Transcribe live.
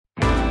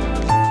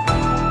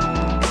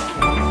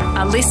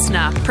A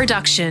listener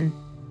production.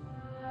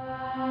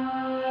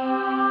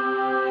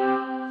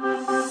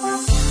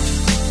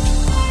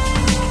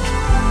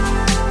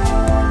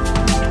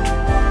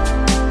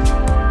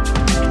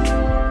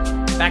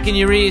 Back in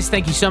your ears,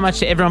 thank you so much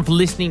to everyone for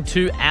listening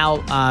to our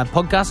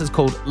podcast. It's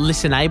called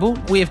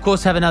Listenable. We, of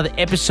course, have another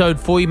episode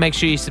for you. Make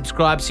sure you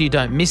subscribe so you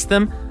don't miss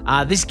them.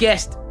 This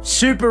guest,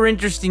 super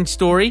interesting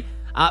story,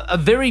 a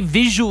very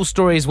visual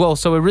story as well.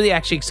 So we're really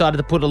actually excited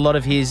to put a lot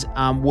of his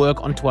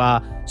work onto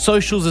our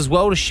socials as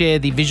well to share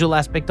the visual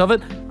aspect of it.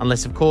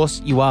 Unless, of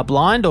course, you are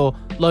blind or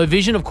low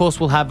vision. Of course,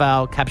 we'll have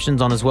our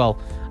captions on as well.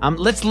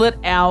 Let's let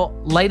our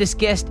latest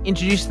guest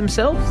introduce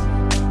themselves.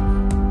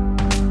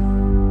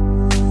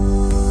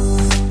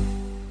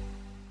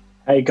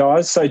 Hey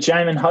guys, so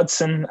Jaimen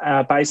Hudson,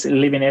 basically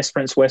live in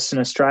Esperance, Western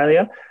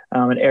Australia.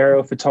 An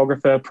aerial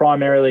photographer,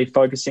 primarily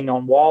focusing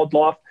on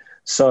wildlife,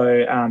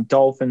 so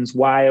dolphins,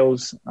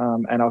 whales,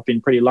 and I've been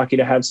pretty lucky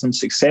to have some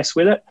success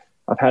with it.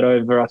 I've had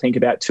over, I think,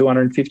 about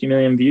 250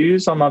 million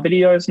views on my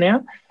videos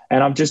now,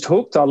 and I'm just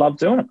hooked. I love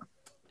doing it.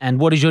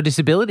 And what is your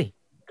disability?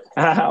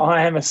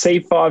 I am a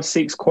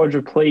C5-6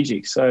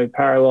 quadriplegic, so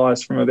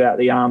paralysed from about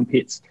the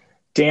armpits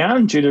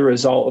down due to the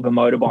result of a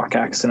motorbike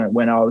accident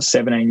when I was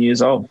 17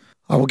 years old.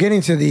 We'll get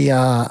into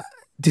the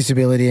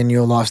disability and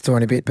your life story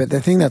in a bit, but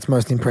the thing that's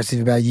most impressive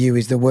about you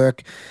is the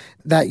work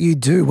that you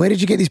do. Where did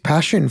you get this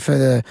passion for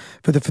the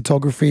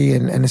photography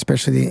and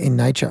especially in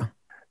nature?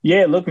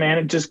 Yeah, look,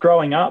 man, just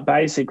growing up,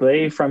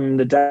 basically, from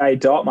the day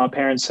dot, my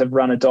parents have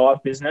run a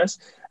dive business.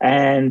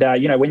 And,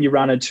 when you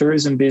run a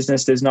tourism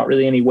business, there's not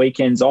really any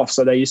weekends off.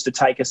 So they used to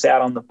take us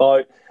out on the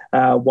boat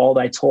while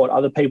they taught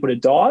other people to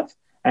dive.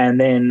 And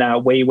then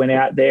we went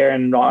out there,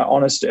 and my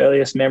honest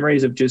earliest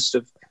memories of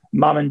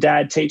mum and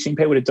dad teaching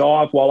people to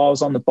dive while I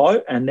was on the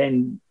boat. And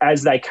then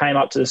as they came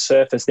up to the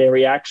surface, their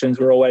reactions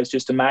were always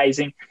just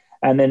amazing.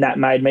 And then that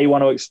made me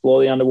want to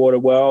explore the underwater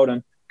world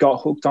and got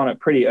hooked on it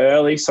pretty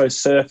early. So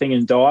surfing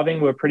and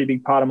diving were a pretty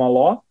big part of my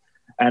life.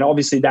 And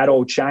obviously that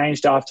all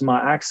changed after my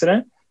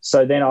accident.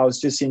 So then I was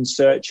just in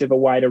search of a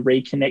way to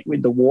reconnect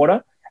with the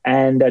water.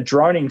 And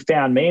droning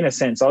found me in a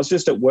sense. I was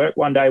just at work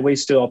one day. We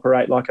still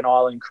operate like an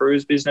island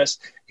cruise business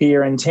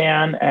here in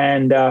town.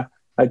 And a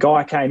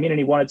guy came in and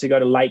he wanted to go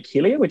to Lake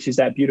Hillier, which is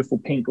that beautiful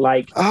pink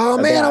lake. Oh,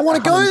 man, I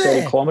want to go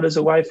there. 30 kilometres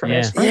away from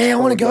Esperance. Yeah, I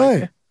want to go.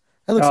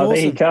 That looks awesome.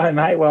 There you go,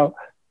 mate. Well,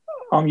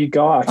 I'm your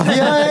guy.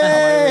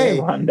 Yay!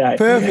 One day.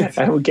 Perfect.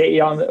 And we'll get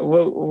you on.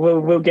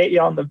 We'll get you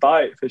on the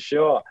boat for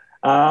sure.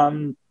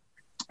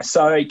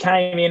 So he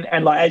came in,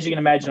 and like as you can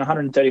imagine,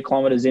 130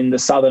 kilometres in the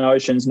Southern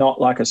Ocean's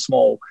not like a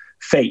small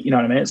feat. You know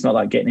what I mean? It's not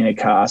like getting in a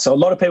car. So a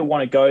lot of people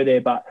want to go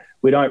there, but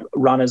we don't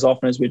run as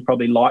often as we'd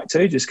probably like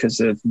to, just because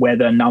of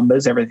weather,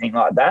 numbers, everything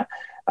like that.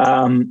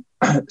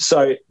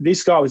 So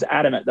this guy was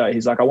adamant, though.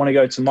 He's like, I want to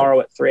go tomorrow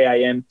at 3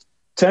 a.m.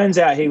 Turns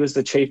out he was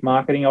the chief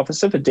marketing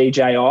officer for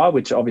DJI,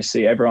 which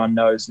obviously everyone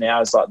knows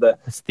now is like the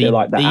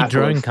Apple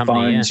drone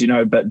company,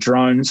 phones, but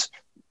drones.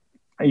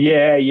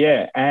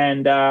 Yeah.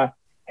 And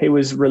he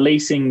was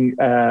releasing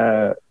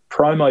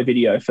promo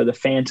video for the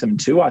Phantom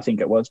 2, I think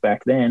it was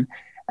back then.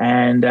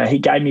 And he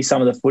gave me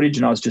some of the footage,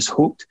 and I was just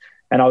hooked.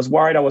 And I was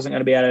worried I wasn't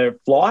going to be able to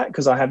fly it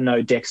because I have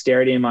no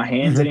dexterity in my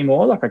hands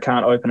anymore. Like I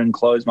can't open and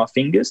close my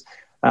fingers.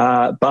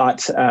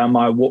 But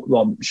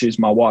she's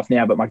my wife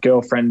now, but my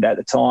girlfriend at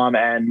the time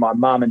and my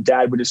mum and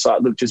dad were just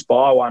like, look, just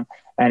buy one.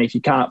 And if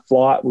you can't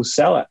fly it, we'll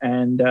sell it.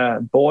 And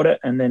bought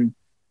it. And then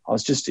I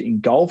was just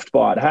engulfed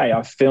by it. Hey,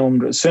 as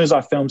soon as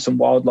I filmed some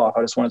wildlife,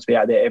 I just wanted to be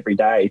out there every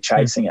day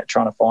chasing it,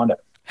 trying to find it.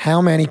 How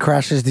many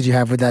crashes did you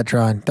have with that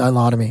drone? Don't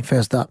lie to me,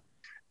 first up.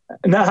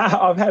 No,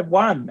 I've had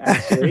one,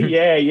 actually.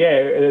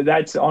 Yeah.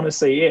 That's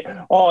honestly it.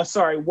 Oh,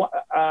 sorry.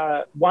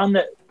 One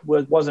that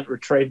wasn't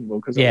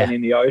retrievable because it went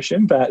in the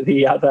ocean, but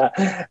the other,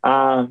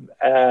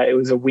 it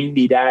was a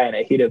windy day and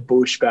it hit a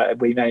bush, but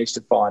we managed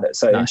to find it.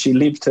 So, nice. And she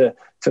lived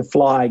to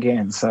fly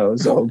again, so it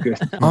was all good.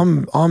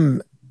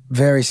 I'm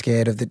very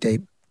scared of the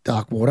deep,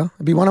 dark water.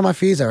 It'd be one of my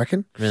fears, I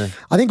reckon. Really?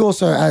 I think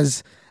also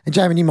and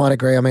Jaimen, you might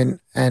agree, I mean,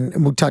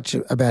 and we'll touch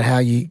about how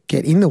you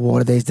get in the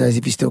water these days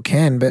if you still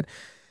can, but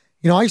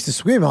I used to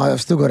swim. I've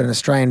still got an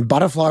Australian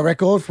butterfly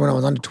record from when I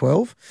was under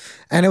 12,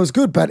 and it was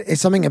good, but it's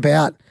something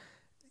about,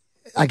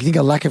 I think,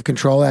 a lack of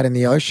control out in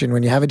the ocean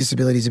when you have a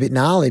disability is a bit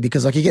gnarly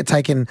because, like, you get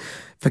taken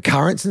for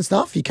currents and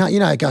stuff. You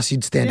can't, Gus,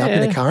 you'd stand up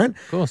in a current.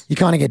 Of course. You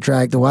kind of get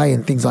dragged away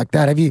and things like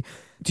that. Do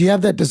you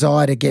have that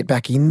desire to get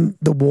back in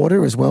the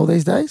water as well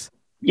these days?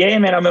 Yeah,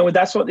 man. I mean,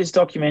 that's what this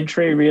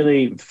documentary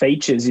really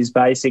features is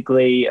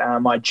basically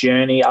my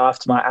journey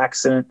after my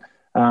accident.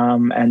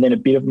 And then a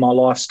bit of my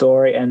life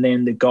story, and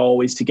then the goal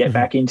is to get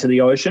back into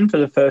the ocean for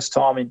the first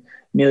time in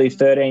nearly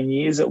 13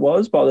 years it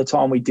was by the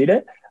time we did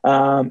it.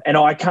 And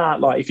I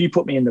can't, if you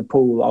put me in the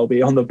pool, I'll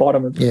be on the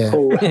bottom of the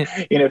pool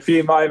in a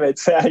few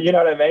moments. You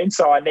know what I mean?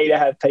 So I need to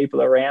have people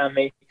around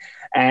me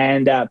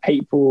and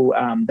people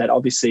that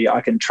obviously I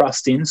can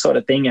trust in sort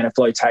of thing, and a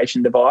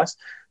flotation device.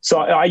 So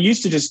I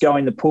used to just go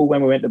in the pool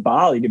when we went to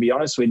Bali, to be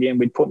honest with you, and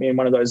we'd put me in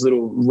one of those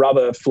little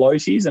rubber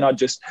floaties and I'd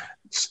just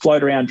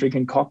float around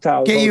drinking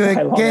cocktails. Get you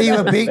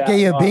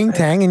a bing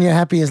tang and you're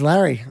happy as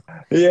Larry.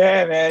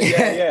 Yeah, man.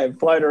 Yeah.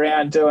 Float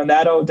around doing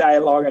that all day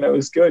long, and it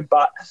was good.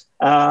 But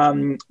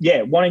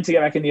wanting to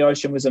get back in the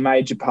ocean was a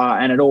major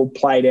part, and it all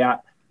played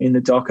out in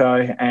the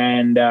doco.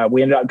 And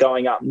we ended up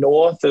going up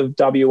north of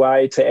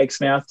WA to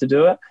Exmouth to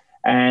do it.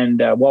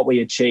 And what we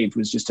achieved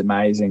was just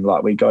amazing.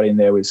 Like, we got in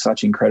there with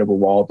such incredible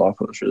wildlife.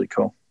 It was really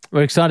cool.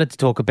 We're excited to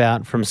talk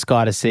about From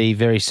Sky to Sea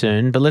very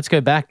soon, but let's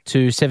go back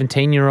to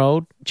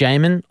 17-year-old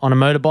Jaimen on a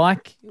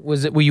motorbike.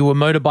 Were you a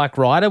motorbike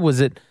rider? Was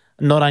it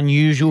not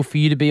unusual for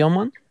you to be on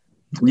one?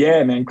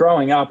 Yeah, man.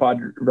 Growing up, I'd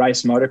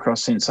raced motocross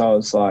since I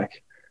was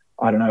like,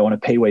 I don't know, on a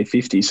Pee-wee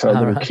 50, so a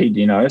little kid,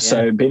 Yeah.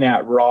 So been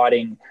out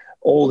riding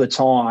all the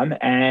time,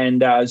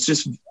 and it's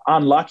just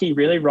unlucky,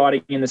 really,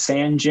 riding in the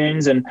sand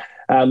dunes, and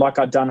like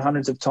I'd done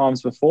hundreds of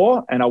times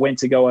before, and I went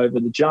to go over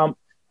the jump,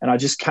 and I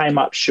just came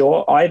up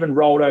short. I even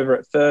rolled over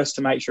at first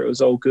to make sure it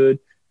was all good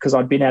because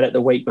I'd been at it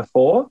the week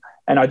before,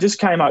 and I just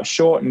came up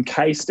short and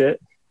cased it,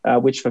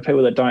 which for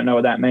people that don't know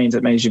what that means,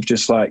 it means you've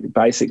just like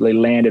basically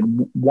landed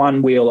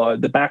one wheel,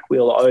 the back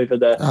wheel over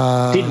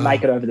didn't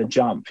make it over the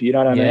jump. You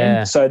know what I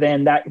mean? So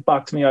then that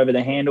bucked me over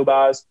the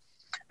handlebars.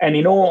 And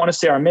in all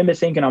honesty, I remember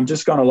thinking I'm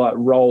just going to like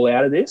roll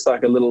out of this,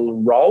 like a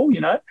little roll,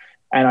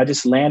 and I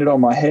just landed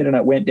on my head and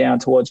it went down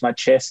towards my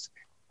chest.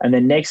 And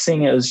then next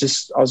thing I was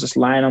just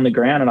laying on the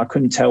ground and I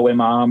couldn't tell where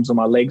my arms or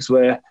my legs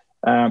were,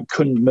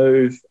 couldn't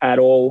move at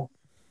all.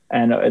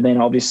 And then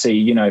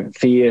obviously,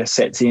 fear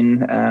sets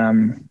in,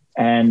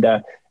 and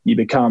you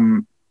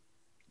become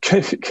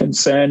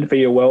concerned for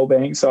your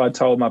well-being. So I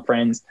told my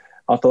friends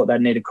I thought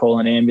they'd need to call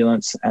an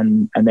ambulance,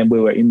 and then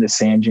we were in the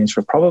sand dunes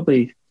for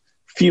probably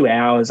a few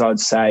hours, I'd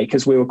say,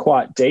 because we were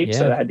quite deep.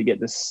 So they had to get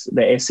the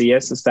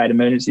SES, the State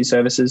Emergency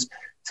Services,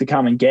 to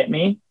come and get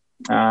me,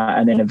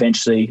 and then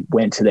eventually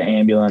went to the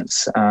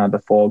ambulance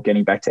before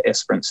getting back to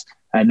Esperance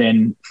and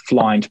then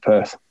flying to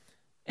Perth.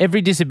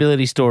 Every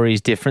disability story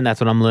is different. That's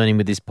what I'm learning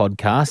with this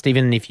podcast.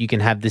 Even if you can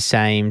have the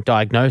same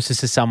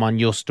diagnosis as someone,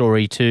 your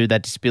story too,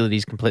 that disability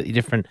is completely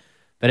different.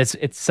 But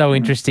it's so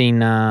interesting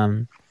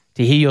to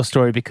hear your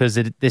story because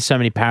there's so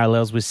many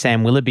parallels with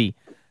Sam Willoughby,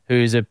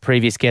 who's a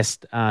previous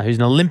guest, who's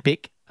an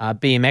Olympic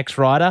BMX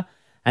rider.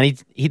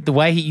 And the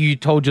way you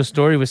told your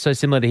story was so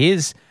similar to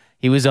his.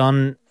 He was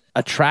on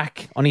a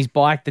track on his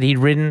bike that he'd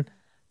ridden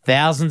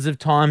thousands of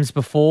times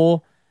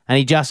before, and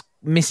he just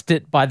missed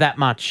it by that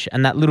much.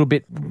 And that little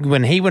bit,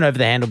 when he went over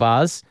the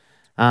handlebars,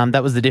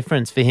 that was the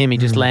difference for him. He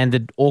just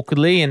landed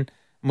awkwardly and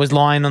was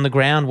lying on the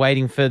ground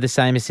waiting for the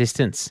same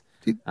assistance.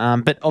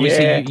 But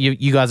obviously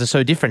you guys are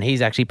so different.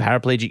 He's actually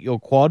paraplegic,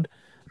 your quad,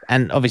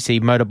 and obviously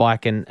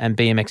motorbike and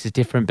BMX is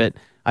different. But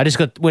I just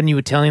got, when you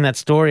were telling that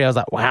story, I was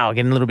like, wow,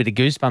 getting a little bit of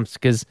goosebumps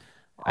because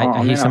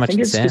I hear so much. I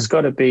think it's just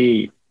got to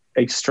be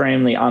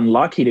extremely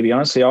unlucky, to be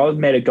honest. I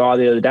met a guy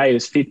the other day. He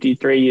was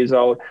 53 years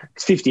old.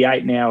 He's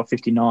 58 now,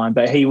 59,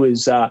 but he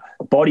was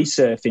body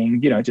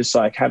surfing, just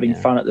like having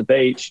fun at the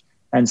beach.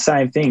 And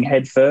same thing,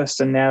 head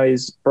first, and now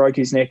he's broke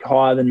his neck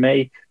higher than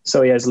me,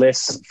 so he has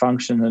less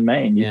function than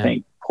me. And you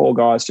think, poor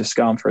guy's just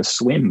going for a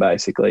swim,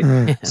 basically.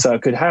 So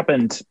it could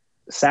happen,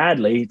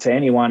 sadly, to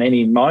anyone,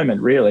 any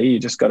moment, really. You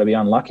just got to be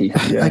unlucky.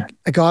 Yeah.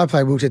 A guy I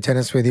played wheelchair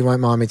tennis with, he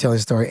won't mind me telling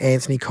the story,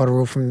 Anthony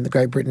Cotterill from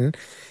Great Britain.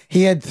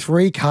 He had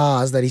 3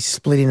 cars that he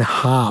split in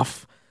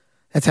half.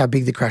 That's how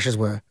big the crashes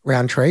were,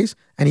 round trees.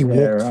 And he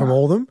walked from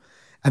all of them.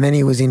 And then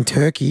he was in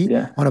Turkey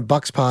on a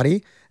Bucks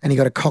party, and he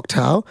got a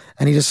cocktail,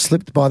 and he just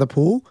slipped by the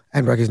pool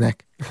and broke his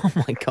neck. Oh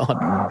my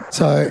God.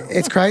 So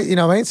it's crazy, you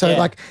know what I mean? So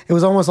like, it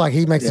was almost like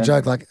he makes a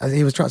joke, like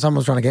someone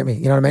was trying to get me,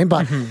 you know what I mean?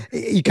 But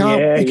you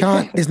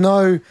can't, there's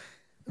no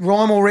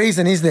rhyme or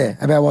reason, is there,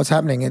 about what's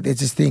happening? It's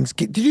just things.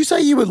 Did you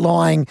say you were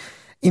lying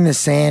in the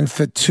sand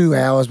for 2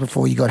 hours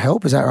before you got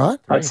help? Is that right?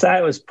 I'd say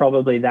it was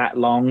probably that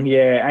long,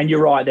 yeah. And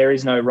you're right, there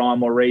is no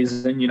rhyme or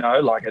reason,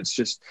 like it's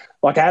just,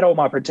 like I had all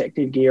my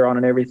protective gear on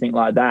and everything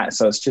like that.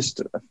 So it's just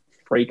a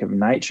freak of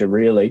nature,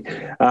 really.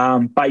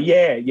 But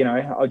yeah,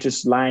 I was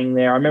just laying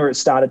there. I remember it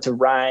started to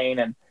rain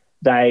and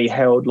they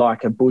held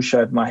like a bush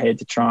over my head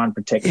to try and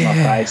protect my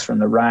face from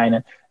the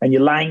rain. And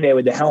you're laying there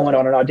with the helmet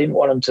on, and I didn't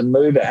want them to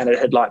move it, and it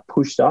had like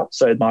pushed up.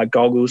 So my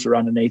goggles were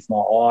underneath my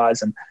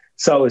eyes. And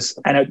so it was,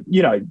 and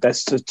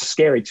that's a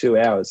scary 2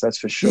 hours, that's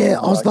for sure. Yeah,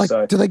 I was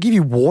like, do they give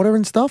you water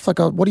and stuff? Like,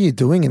 what are you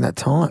doing in that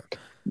time?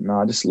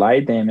 No, I just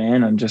laid there,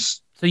 man, and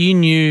just. So you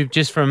knew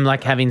just from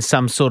like having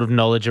some sort of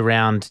knowledge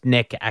around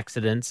neck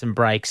accidents and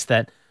breaks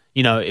that,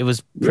 it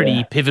was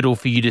pretty pivotal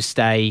for you to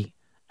stay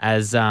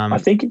as. I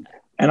think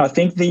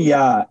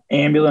the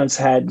ambulance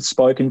had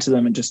spoken to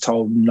them and just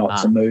told them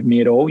not to move me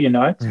at all,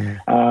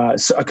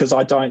 So because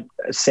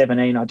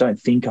 17, I don't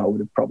think I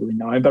would have probably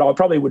known, but I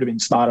probably would have been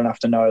smart enough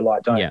to know,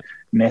 like, don't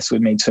mess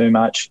with me too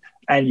much.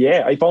 And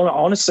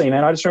honestly,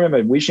 man, I just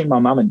remember wishing my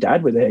mum and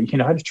dad were there,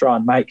 to try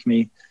and make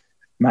me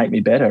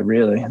better,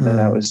 really. And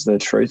that was the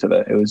truth of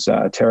it. It was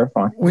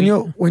terrifying. When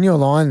you're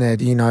lying there,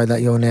 do you know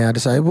that you're now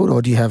disabled,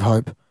 or do you have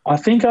hope? I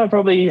think I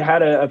probably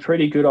had a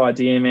pretty good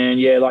idea, man.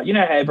 Yeah, like, you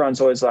know how everyone's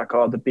always like,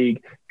 oh, the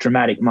big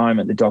dramatic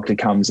moment, the doctor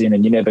comes in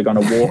and you're never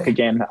going to walk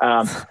again.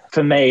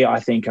 For me, I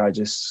think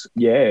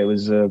it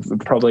was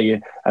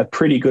probably a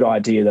pretty good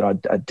idea that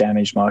I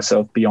damaged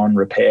myself beyond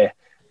repair.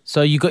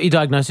 So you got your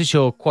diagnosis,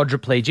 you're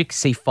quadriplegic,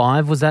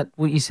 C5, was that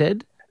what you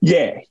said?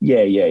 Yeah.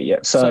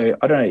 So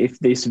I don't know if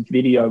this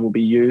video will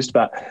be used,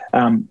 but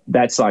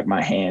that's like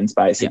my hands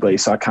basically.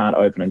 So I can't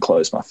open and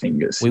close my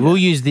fingers. We will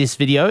use this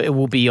video. It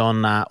will be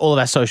on all of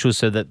our socials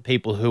so that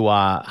people who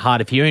are hard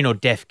of hearing or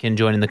deaf can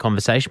join in the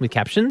conversation with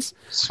captions.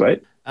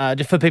 Sweet.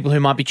 Just for people who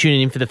might be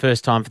tuning in for the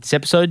first time for this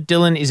episode,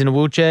 Dylan is in a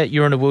wheelchair.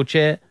 You're in a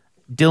wheelchair.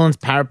 Dylan's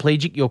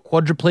paraplegic. You're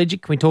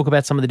quadriplegic. Can we talk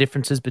about some of the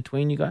differences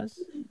between you guys?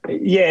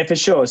 Yeah, for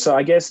sure. So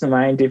I guess the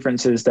main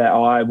differences that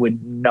I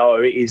would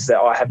know is that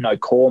I have no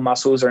core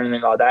muscles or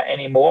anything like that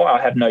anymore.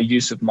 I have no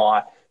use of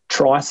my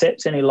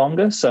triceps any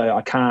longer, so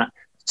I can't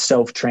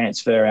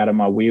self-transfer out of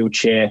my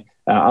wheelchair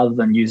other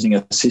than using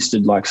an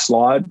assisted like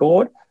slide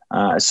board.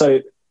 So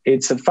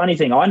it's a funny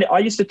thing. I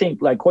used to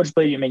think like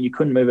quadriplegic meant you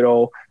couldn't move at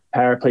all.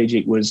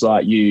 Paraplegic was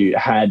like you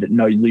had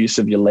no use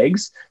of your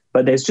legs.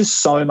 But there's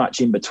just so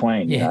much in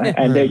between, you know?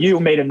 And you'll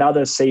meet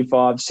another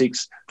C5,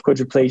 6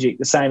 quadriplegic,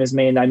 the same as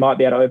me, and they might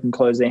be able to open and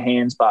close their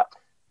hands, but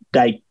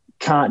they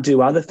can't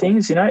do other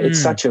things, you know?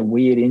 It's such a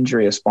weird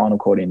injury, a spinal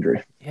cord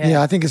injury.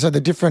 Yeah, I think so.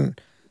 The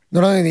different,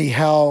 not only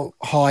how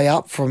high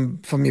up from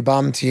your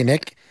bum to your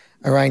neck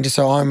ranges.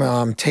 So I'm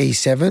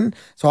T7,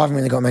 so I haven't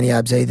really got many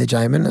abs either,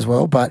 Jaimen, as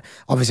well. But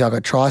obviously I've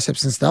got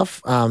triceps and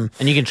stuff. And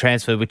you can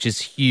transfer, which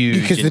is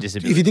huge in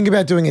disability. If you think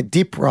about doing a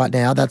dip right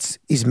now,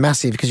 is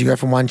massive because you go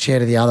from one chair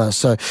to the other.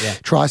 So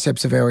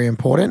triceps are very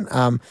important.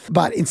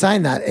 But in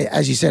saying that,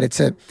 as you said, it's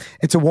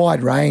a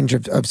wide range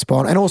of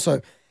spine, and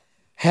also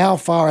how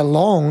far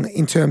along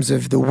in terms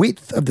of the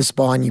width of the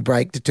spine you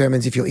break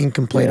determines if you're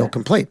incomplete or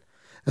complete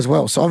as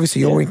well. So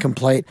obviously you're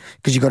incomplete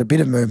because you've got a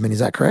bit of movement. Is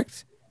that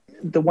correct?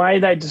 The way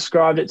they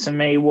described it to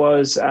me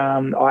was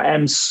I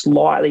am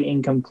slightly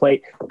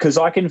incomplete because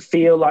I can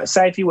feel like,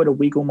 say if you were to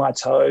wiggle my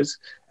toes,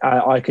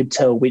 I could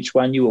tell which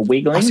one you were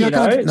wiggling.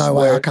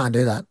 I can't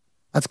do that.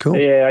 That's cool.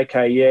 Yeah,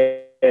 okay, yeah.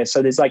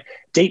 So there's like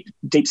deep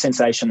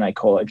sensation, they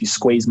call it. If you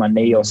squeeze my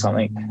knee or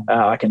something,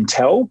 I can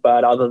tell.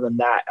 But other than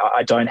that,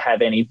 I don't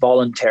have any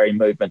voluntary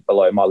movement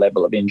below my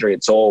level of injury.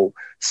 It's all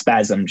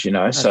spasms, you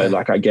know. Okay. So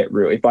like I get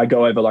real. If I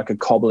go over like a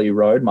cobbly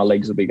road, my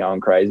legs will be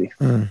going crazy.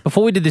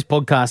 Before we did this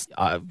podcast,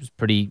 I was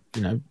pretty,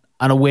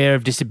 unaware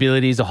of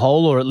disability as a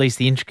whole, or at least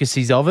the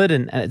intricacies of it.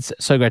 And it's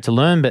so great to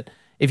learn. But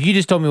if you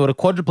just told me what a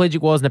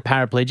quadriplegic was and a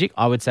paraplegic,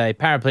 I would say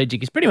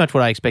paraplegic is pretty much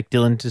what I expect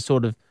Dylan to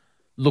sort of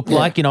look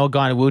like, a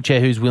guy in a wheelchair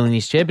who's wheeling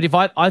his chair. But if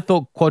I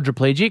thought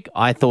quadriplegic,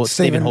 I thought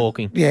Stephen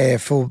Hawking. Yeah,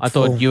 I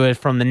thought you were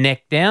from the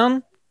neck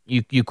down,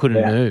 you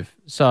couldn't move.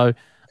 So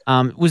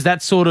was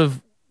that sort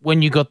of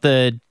when you got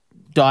the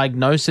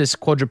diagnosis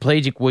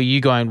quadriplegic, were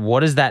you going, what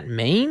does that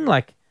mean?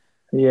 Like,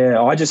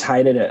 yeah, I just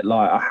hated it.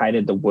 Like I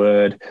hated the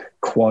word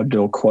quad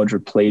or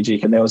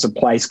quadriplegic. And there was a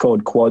place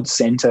called Quad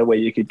Centre where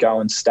you could go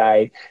and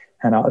stay.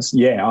 And I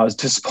was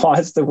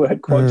despised the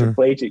word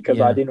quadriplegic because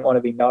I didn't want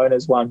to be known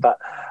as one. But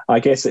I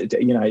guess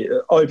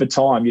over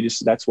time,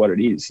 that's what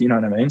it is. You know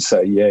what I mean? So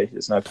yeah,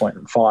 there's no point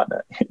in fighting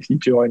it. You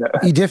join it.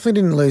 You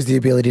definitely didn't lose the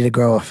ability to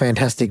grow a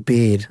fantastic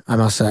beard, I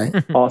must say.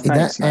 Oh,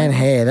 thanks, and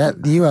hair.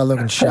 That you are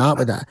looking sharp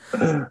with that.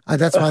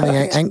 That's one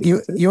thing.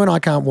 You and I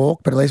can't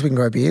walk, but at least we can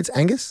grow beards.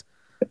 Angus?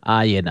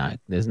 No,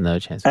 there's no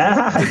chance.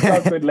 He's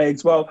got good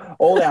legs. Well,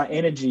 all our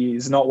energy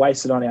is not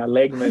wasted on our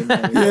leg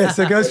movement.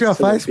 So it goes through our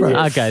face, bro.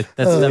 Okay,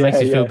 that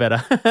makes you feel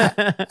better.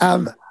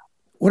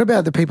 What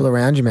about the people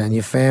around you, man?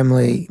 Your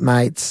family,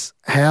 mates?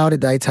 How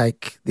did they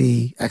take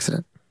the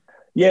accident?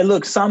 Yeah,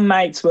 look, some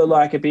mates were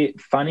like a bit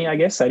funny, I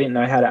guess. They didn't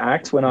know how to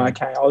act when I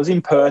came. I was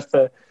in Perth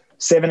for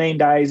 17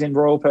 days in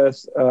Royal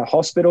Perth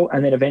Hospital,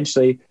 and then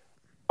eventually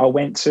I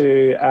went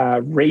to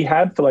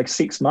rehab for like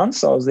 6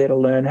 months. I was there to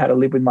learn how to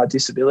live with my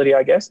disability,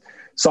 I guess.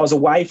 So I was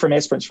away from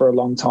Esperance for a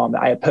long time.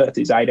 Perth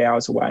is 8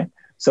 hours away.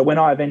 So when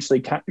I eventually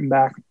came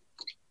back,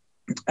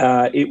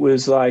 it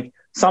was like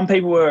some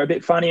people were a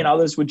bit funny and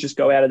others would just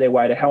go out of their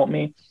way to help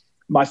me.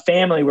 My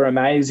family were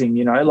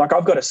amazing, like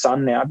I've got a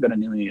son now. I've got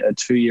nearly a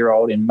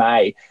 2-year-old in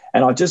May,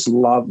 and I just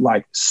love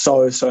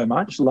so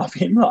much, love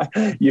him like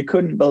you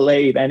couldn't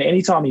believe. And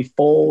anytime he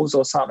falls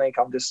or something,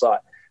 I'm just like,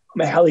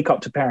 I'm a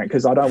helicopter parent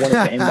because I don't want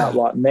him to end up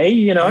like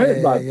me,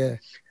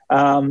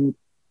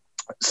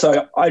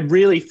 So I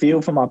really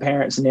feel for my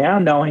parents now,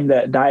 knowing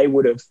that they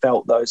would have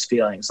felt those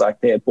feelings, like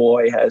their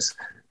boy has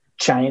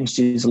changed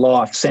his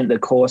life, sent the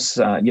course,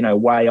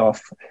 way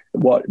off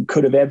what they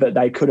could have ever,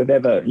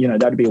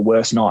 that'd be a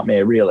worse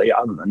nightmare really,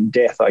 other than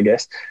death, I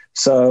guess.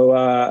 So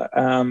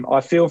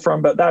I feel for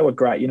them, but they were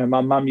great.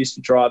 My mum used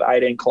to drive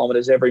 18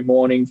 kilometres every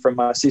morning from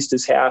my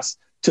sister's house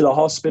to the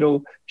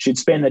hospital. She'd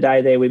spend the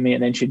day there with me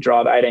and then she'd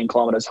drive 18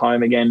 kilometres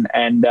home again.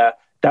 And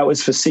that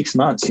was for 6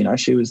 months. You know,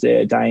 she was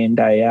there day in,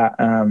 day out,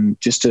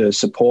 just to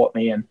support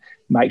me and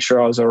make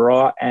sure I was all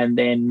right. And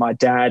then my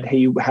dad,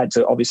 he had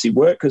to obviously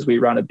work because we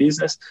run a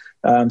business.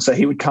 So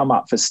he would come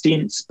up for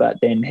stints, but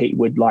then he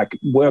would like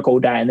work all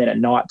day. And then at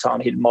night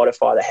time, he'd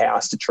modify the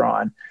house to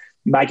try and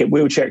make it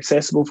wheelchair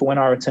accessible for when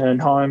I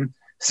returned home.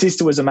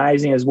 Sister was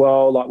amazing as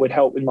well, like would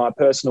help with my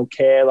personal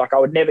care. Like I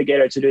would never get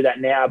her to do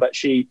that now, but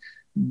she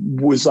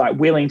was like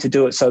willing to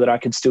do it so that I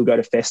could still go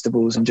to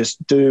festivals and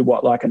just do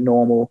what like a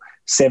normal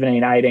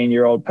 17,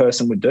 18-year-old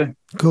person would do.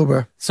 Cool,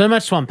 bro. So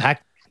much to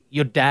unpack.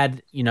 Your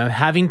dad, you know,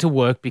 having to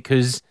work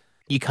because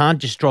you can't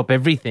just drop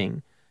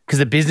everything because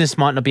the business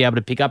might not be able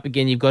to pick up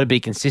again. You've got to be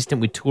consistent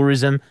with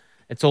tourism.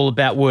 It's all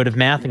about word of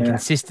mouth and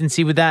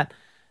consistency with that.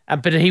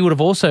 But he would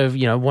have also,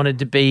 you know, wanted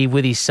to be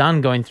with his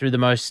son going through the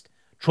most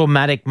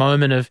traumatic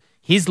moment of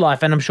his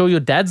life, and I'm sure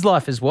your dad's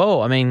life as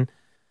well. I mean,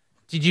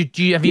 have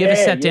you ever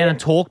sat down and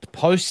talked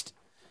post,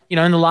 you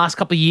know, in the last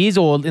couple of years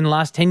or in the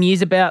last 10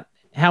 years about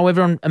how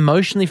everyone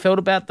emotionally felt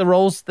about the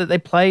roles that they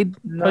played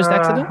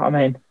post-accident? I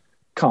mean,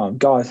 come on,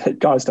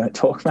 guys don't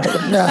talk, mate.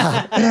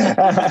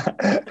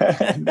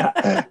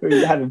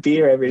 We have a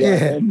beer every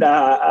day.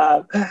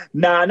 Yeah.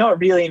 Not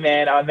really,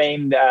 man. I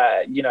mean,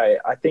 you know,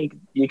 I think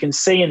you can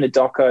see in the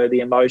doco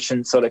the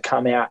emotion sort of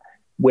come out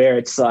where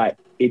it's like,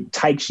 it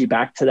takes you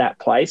back to that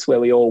place where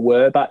we all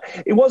were, but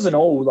it wasn't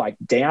all like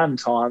down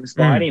times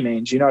by any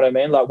means. You know what I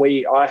mean? Like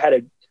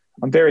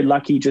I'm very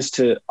lucky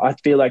I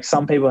feel like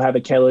some people have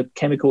a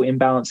chemical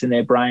imbalance in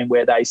their brain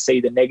where they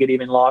see the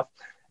negative in life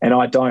and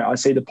I don't. I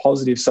see the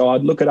positive. So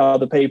I'd look at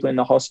other people in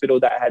the hospital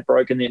that had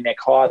broken their neck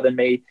higher than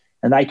me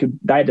and they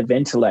had a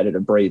ventilator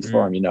to breathe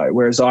for them, you know,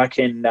 whereas I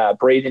can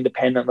breathe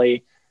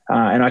independently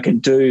and I can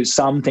do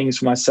some things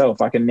for myself.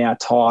 I can now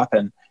type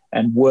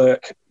and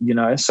work, you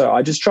know. So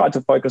I just tried to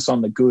focus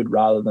on the good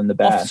rather than the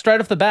bad. Straight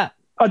off the bat?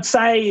 I'd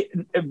say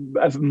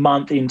a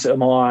month into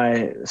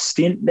my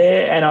stint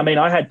there. And I mean,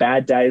 I had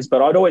bad days,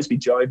 but I'd always be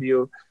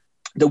jovial.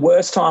 The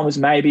worst time was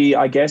maybe,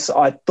 I guess,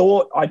 I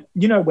thought,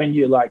 you know, when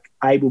you're like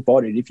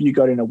able-bodied, if you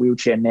got in a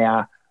wheelchair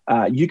now,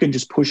 you can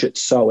just push it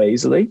so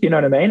easily, you know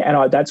what I mean?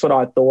 And that's what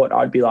I thought.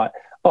 I'd be like,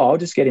 I'll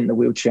just get in the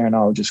wheelchair and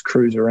I'll just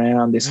cruise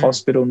around this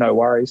hospital, no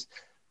worries.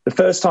 The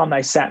first time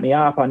they sat me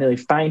up, I nearly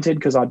fainted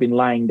because I'd been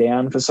laying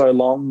down for so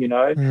long, you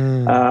know.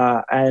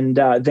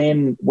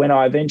 Then when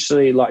I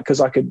eventually, like, because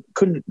I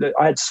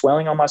had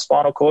swelling on my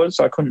spinal cord,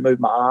 so I couldn't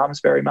move my arms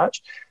very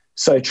much.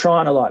 So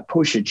trying to like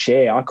push a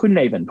chair, I couldn't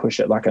even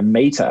push it like a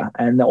meter.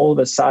 And then all of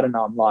a sudden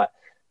I'm like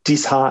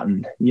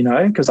disheartened, you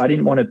know, because I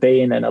didn't want to be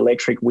in an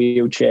electric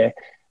wheelchair,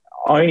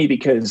 only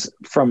because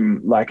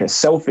from like a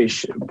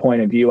selfish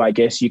point of view, I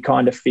guess you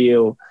kind of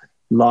feel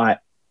like,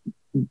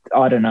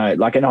 I don't know,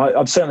 like, and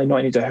I'm certainly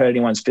not need to hurt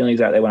anyone's feelings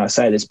out there when I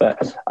say this, but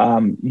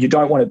you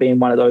don't want to be in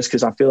one of those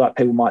because I feel like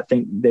people might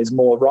think there's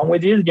more wrong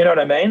with you. You know what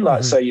I mean?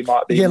 Like, so you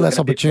might be less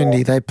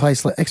opportunity. They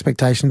place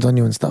expectations on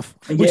you and stuff,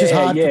 which is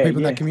hard for people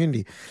in that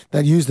community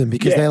that use them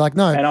because they're like,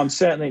 no. And I'm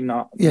certainly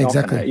not. Yeah,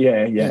 exactly.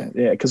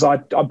 Because I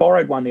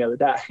borrowed one the other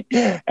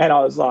day and I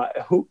was like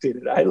hooked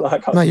in it.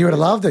 Like, no, you would have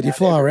loved it. You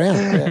fly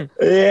around.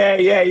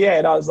 Yeah.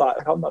 And I was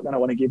like, I'm not going to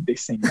want to give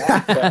this thing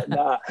back.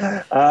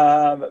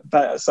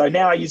 But so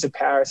now I use a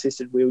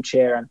power-assisted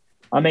wheelchair, and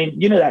I mean,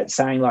 you know that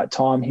saying like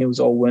time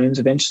heals all wounds.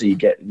 Eventually you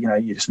get, you know,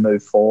 you just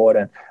move forward.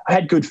 And I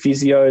had good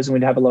physios and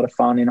we'd have a lot of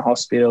fun in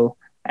hospital.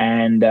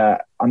 And I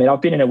mean, I've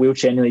been in a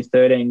wheelchair nearly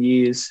 13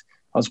 years.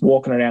 I was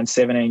walking around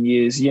 17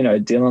 years, you know,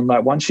 Dylan,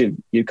 like once you've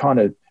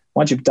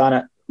done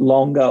it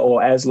longer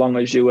or as long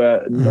as you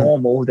were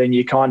normal, then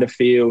you kind of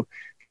feel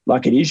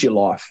like it is your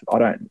life.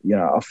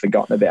 I've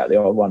forgotten about the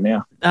old one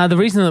now. The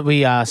reason that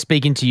we are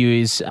speaking to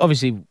you is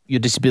obviously your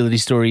disability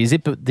story, is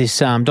it? But this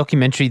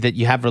documentary that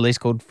you have released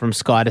called From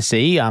Sky to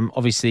Sea,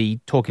 obviously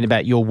talking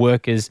about your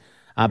work as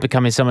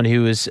becoming someone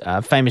who is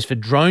famous for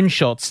drone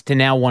shots to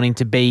now wanting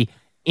to be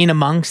in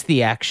amongst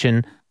the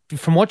action.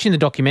 From watching the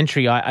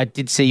documentary, I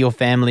did see your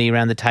family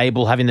around the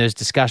table having those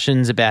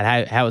discussions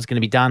about how it's going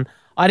to be done.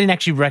 I didn't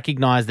actually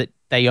recognise that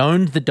they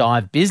owned the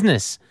dive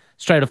business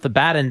straight off the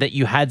bat and that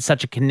you had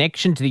such a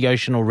connection to the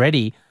ocean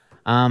already.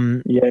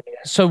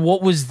 So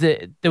what was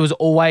there was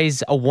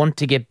always a want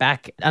to get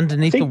back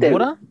underneath the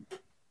water?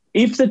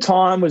 If the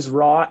time was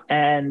right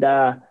and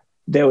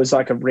there was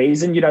like a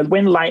reason, you know,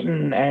 when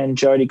Leighton and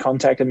Jody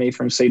contacted me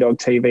from Sea Dog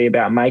TV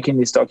about making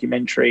this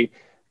documentary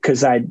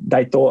because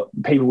they thought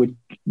people would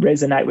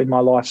resonate with my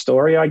life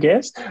story, I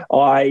guess,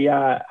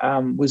 I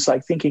was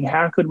like thinking,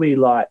 how could we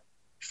like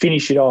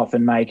finish it off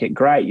and make it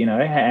great, you know?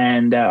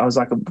 And I was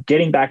like,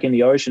 getting back in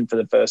the ocean for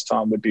the first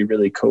time would be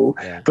really cool.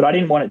 Yeah. But I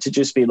didn't want it to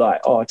just be like,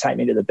 oh, take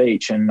me to the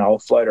beach and I'll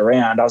float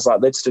around. I was like,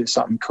 let's do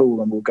something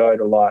cool and we'll go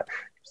to like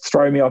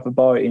throw me off a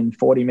boat in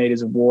 40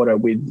 meters of water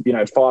with, you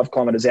know, 5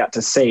 kilometers out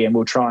to sea and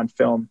we'll try and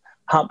film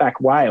humpback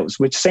whales,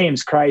 which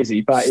seems crazy,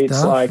 but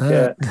it's like...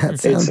 that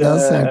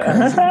does sound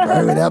crazy,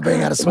 bro, without being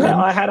able to swim.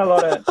 I had a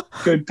lot of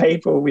good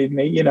people with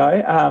me, you know,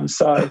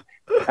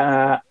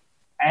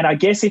 And I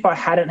guess if I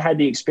hadn't had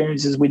the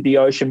experiences with the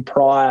ocean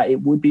prior,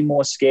 it would be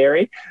more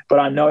scary. But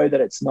I know that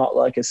it's not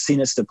like a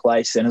sinister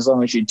place. And as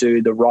long as you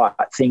do the right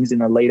things in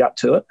the lead up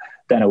to it,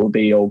 then it will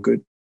be all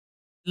good.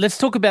 Let's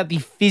talk about the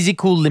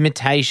physical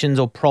limitations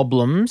or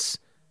problems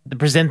that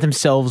present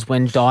themselves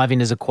when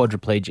diving as a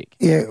quadriplegic.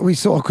 Yeah, we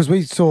saw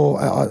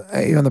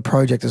on the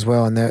project as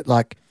well, and they're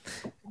like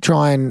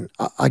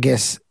I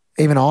guess,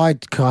 even I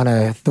kind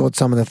of thought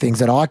some of the things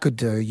that I could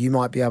do, you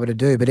might be able to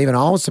do, but even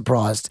I was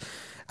surprised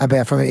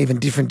about, from even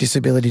different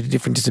disability to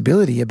different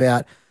disability,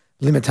 about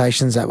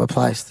limitations that were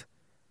placed.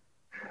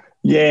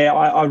 Yeah,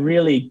 I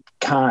really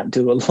can't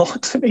do a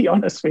lot, to be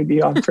honest with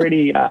you. I'm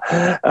pretty,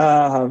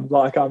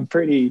 I'm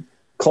pretty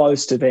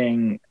close to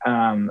being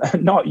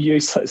not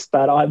useless,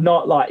 but I'm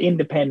not like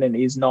independent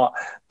is not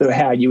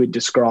how you would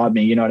describe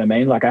me. You know what I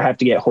mean? Like I have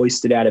to get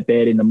hoisted out of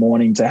bed in the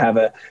morning to have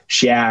a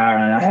shower,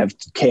 and I have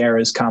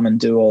carers come and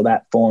do all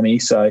that for me.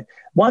 So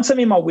once I'm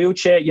in my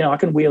wheelchair, I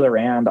can wheel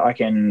around. I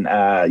can,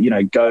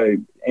 go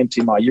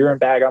empty my urine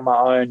bag on my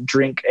own,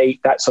 drink,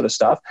 eat, that sort of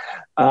stuff.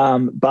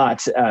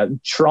 But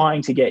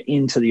trying to get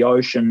into the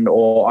ocean,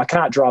 or I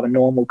can't drive a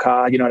normal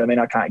car, you know what I mean?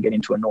 I can't get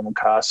into a normal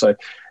car. So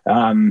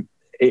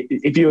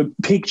if you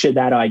picture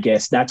that, I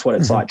guess that's what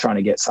it's like trying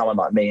to get someone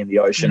like me in the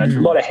ocean. And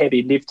a lot of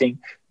heavy lifting,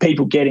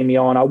 people getting me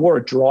on. I wore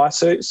a dry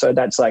suit, so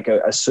that's like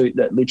a suit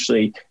that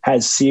literally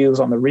has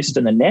seals on the wrist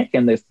and the neck,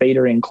 and the feet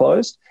are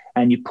enclosed,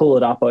 and you pull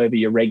it up over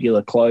your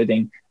regular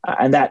clothing,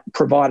 and that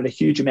provided a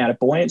huge amount of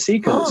buoyancy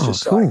because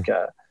it's just cool.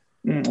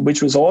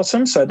 Which was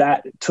awesome. So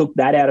that took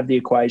that out of the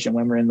equation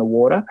when we're in the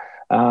water.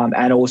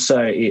 And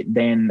also it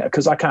then,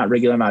 because I can't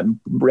regulate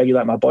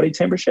my body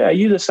temperature. Are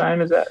you the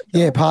same as that?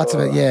 Yeah, parts of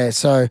it, yeah.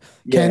 So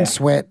can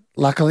sweat,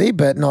 luckily,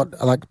 but not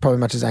like probably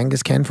much as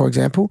Angus can, for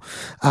example.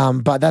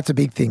 But that's a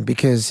big thing,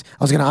 because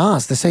I was going to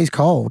ask, the sea's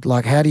cold.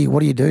 Like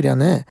what do you do down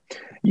there?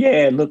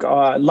 Yeah, look,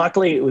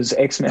 luckily it was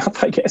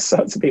Exmouth, I guess,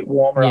 so it's a bit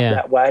warmer up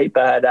that way.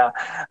 But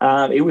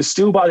it was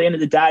still, by the end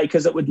of the day,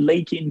 because it would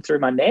leak in through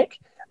my neck,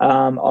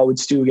 I would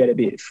still get a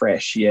bit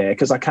fresh,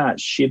 because I can't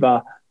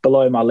shiver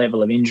below my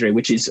level of injury,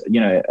 which is,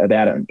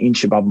 about an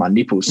inch above my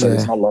nipples, so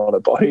there's not a lot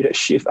of body to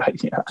shiver.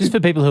 Just for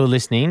people who are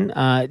listening,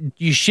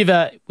 you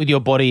shiver with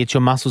your body, it's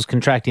your muscles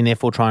contracting,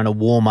 therefore trying to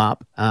warm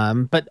up.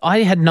 But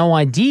I had no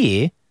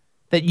idea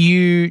that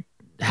you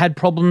had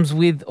problems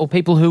with, or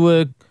people who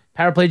were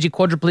paraplegic,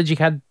 quadriplegic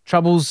had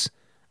troubles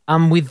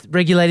with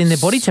regulating their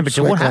body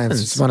temperature. What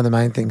happens? It's one of the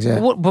main things, yeah.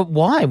 But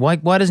why?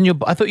 Why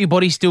doesn't I thought your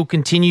body still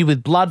continue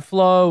with blood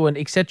flow and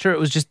et cetera. It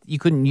was just you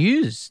couldn't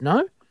use,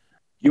 no?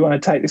 You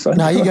want to take this one?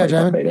 No, you go,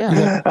 Jaimen.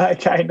 Yeah.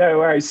 Okay, no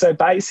worries. So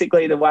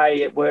basically the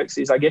way it works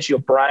is, I guess your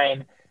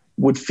brain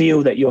would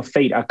feel that your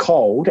feet are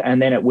cold,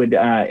 and then it would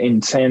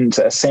intend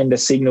to send a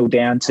signal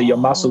down to your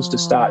muscles to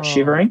start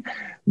shivering.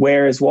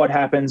 Whereas what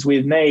happens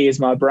with me is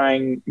my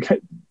brain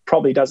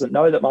probably doesn't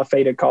know that my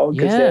feet are cold,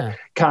 because they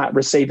can't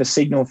receive a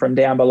signal from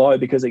down below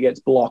because it gets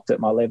blocked at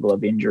my level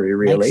of injury,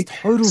 really. Makes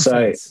total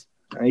sense.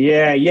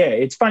 Yeah.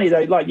 It's funny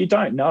though, like you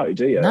don't know,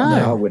 do you? No,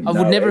 I would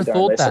never have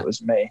thought that. It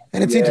was me.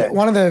 And it's interesting.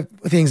 One of the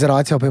things that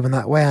I tell people in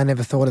that way, I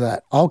never thought of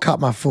that. I'll cut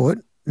my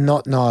foot,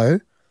 not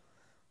know,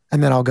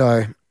 and then I'll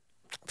go,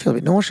 feel a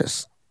bit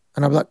nauseous.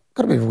 And I'll be like,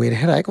 got a bit of a weird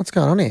headache. What's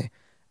going on here?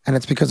 And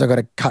it's because I got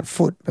a cut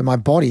foot, but my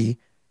body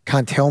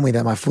can't tell me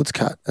that my foot's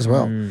cut as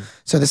well.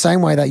 So the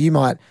same way that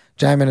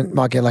Jaimen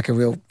might get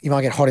you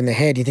might get hot in the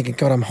head. You're thinking,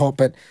 God, I'm hot.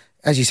 But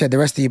as you said, the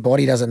rest of your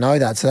body doesn't know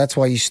that. So that's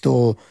why you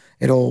store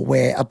it all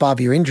above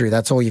your injury.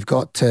 That's all you've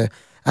got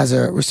as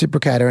a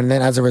reciprocator. And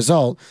then as a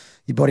result,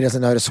 your body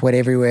doesn't know to sweat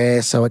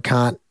everywhere, so it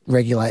can't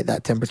regulate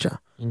that temperature.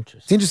 Interesting.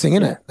 It's interesting,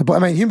 isn't it?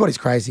 The human body's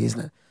crazy, isn't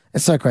it?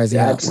 It's so crazy.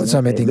 Yeah,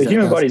 so many things. The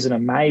human body's an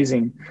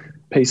amazing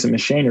piece of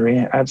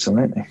machinery.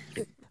 Absolutely.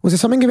 Was there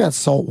something about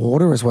salt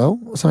water as well?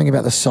 Something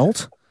about the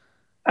salt?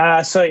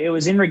 So it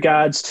was in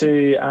regards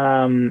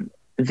to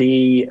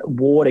the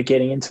water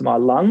getting into my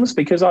lungs,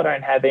 because I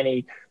don't have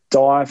any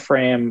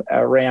diaphragm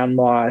around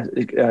my,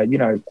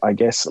 I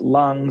guess,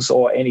 lungs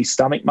or any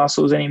stomach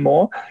muscles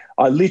anymore.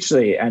 I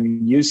literally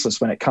am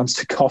useless when it comes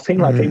to coughing.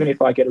 Like even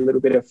if I get a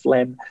little bit of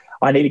phlegm,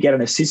 I need to get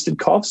an assisted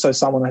cough. So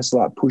someone has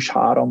to push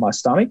hard on my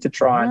stomach to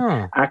try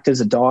and act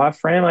as a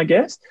diaphragm, I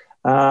guess.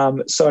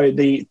 So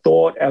the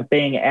thought of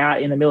being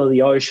out in the middle of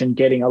the ocean,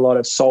 getting a lot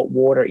of salt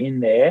water in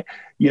there,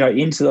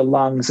 into the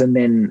lungs, and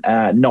then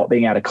not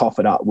being able to cough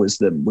it up was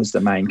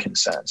the main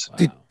concerns.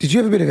 Did you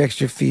have a bit of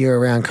extra fear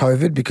around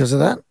COVID because of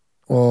that?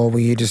 Or were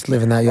you just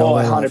living that your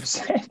way?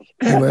 100%.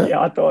 Yeah,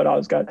 I thought I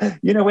was going.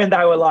 When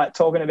they were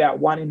talking about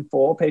 1 in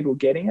 4 people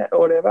getting it or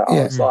whatever,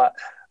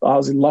 I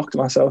was locked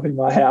myself in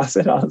my house,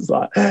 and I was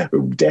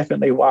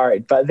definitely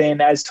worried. But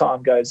then as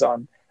time goes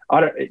on,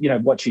 I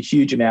don't, watch a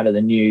huge amount of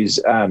the news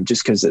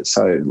just because it's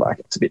so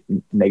it's a bit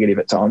negative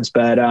at times.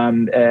 But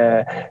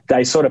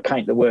they sort of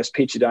paint the worst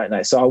picture, don't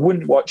they? So I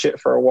wouldn't watch it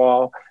for a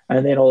while,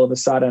 And then all of a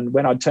sudden,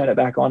 when I'd turn it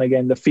back on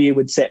again, the fear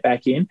would set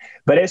back in.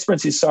 But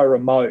Esperance is so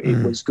remote,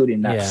 it was good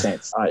in that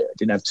sense. I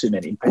didn't have too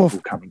many people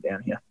coming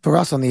down here. For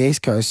us on the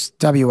East Coast,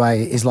 WA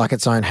is like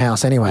its own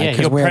house anyway.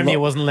 Yeah, your Premier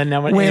wasn't letting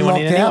anyone we're in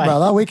locked anyway. out,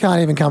 brother. We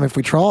can't even come if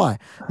we try.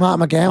 Mark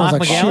McGowan's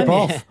like, ship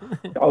off.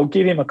 I'll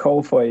give him a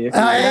call for you.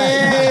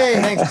 Hey,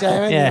 thanks,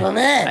 Jaimen. Yeah. My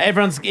man.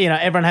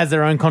 Everyone has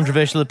their own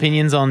controversial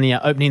opinions on the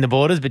opening the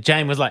borders, but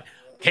Jane was like,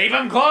 keep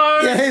them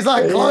closed. Yeah, he's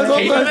like, close up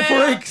Keep those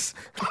 'em out. freaks.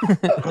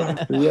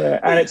 Yeah,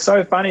 and it's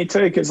so funny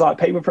too because like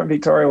people from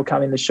Victoria will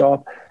come in the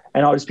shop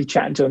and I'll just be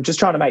chatting to them, just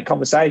trying to make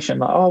conversation.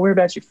 Like, oh,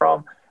 whereabouts you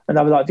from? And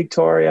they'll be like,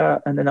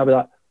 Victoria. And then they'll be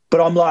like, but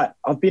I'm like,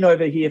 I've been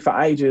over here for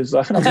ages.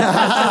 Like,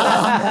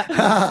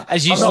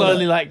 As you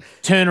slowly like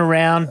turn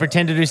around,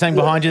 pretend to do something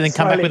behind you, then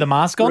come back with a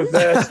mask on.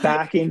 Reverse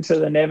back into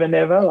the never,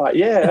 never. Like,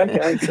 yeah,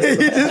 okay. Cool.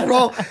 You just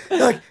roll. You're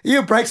like, you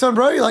have brakes on,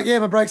 bro? You're like, yeah,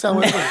 my brakes aren't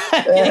working.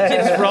 You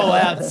just roll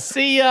out.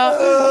 See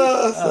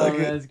ya. So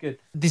good. That's good.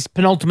 This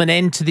penultimate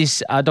end to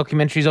this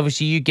documentary is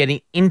obviously you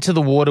getting into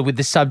the water with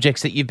the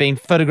subjects that you've been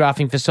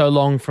photographing for so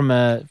long from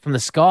the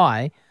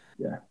sky.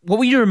 Yeah. What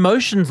were your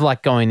emotions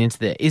like going into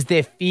there? Is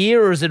there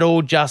fear or is it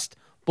all just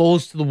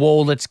balls to the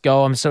wall, let's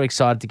go, I'm so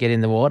excited to get in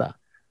the water?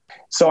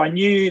 So I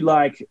knew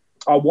like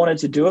I wanted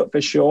to do it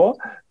for sure,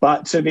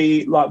 but to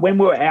be like when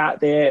we were out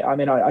there, I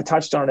mean, I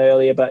touched on it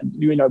earlier, but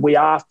you know, we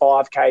are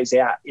 5Ks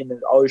out in the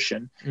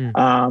ocean.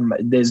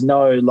 There's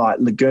no like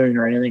lagoon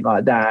or anything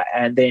like that.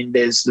 And then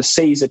the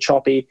seas are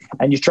choppy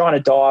and you're trying to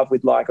dive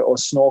with like, or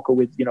snorkel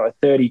with, you know, a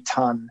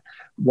 30-ton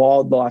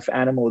wildlife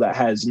animal that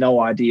has no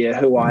idea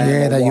who I am.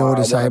 Yeah, that you're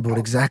disabled,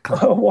 exactly.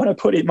 I want to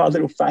put in my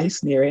little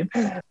face near him.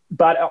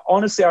 But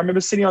honestly, I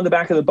remember sitting on the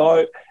back of the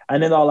boat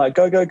and then they're like,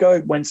 go, go,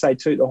 go, once they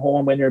toot the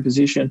horn when you're in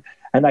position.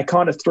 And they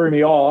kind of threw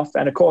me off.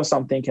 And of course,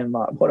 I'm thinking,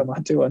 like, what am I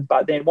doing?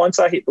 But then once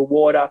I hit the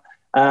water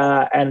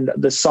and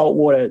the salt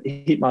water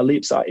hit my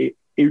lips, it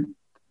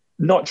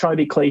not trying to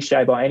be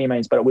cliche by any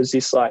means, but it was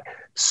this like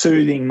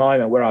soothing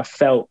moment where I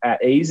felt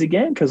at ease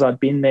again because I'd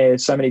been there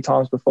so many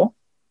times before.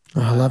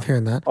 Oh, I love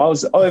hearing that. I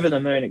was over the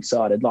moon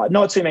excited. Like,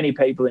 not too many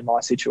people in my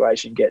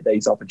situation get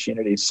these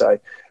opportunities. So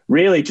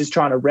really just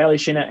trying to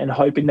relish in it and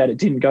hoping that it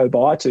didn't go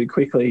by too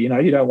quickly. You know,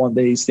 you don't want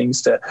these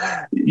things to,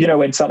 you know,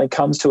 when something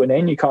comes to an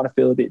end, you kind of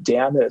feel a bit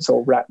down that it's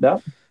all wrapped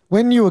up.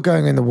 When you were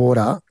going in the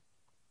water,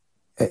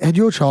 had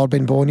your child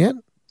been born yet?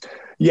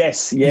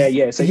 Yes,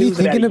 yeah. So he was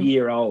about a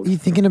year old. Are you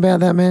thinking about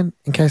that, man,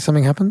 in case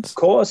something happens? Of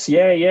course,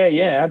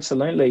 yeah,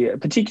 absolutely.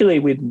 Particularly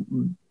with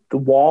the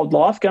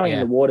wildlife, going in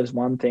the water is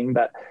one thing,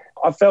 but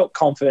I felt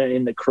confident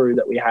in the crew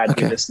that we had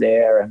with us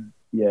there, and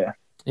yeah.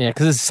 Yeah,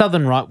 because it's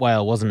southern right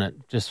whale, wasn't it?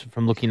 Just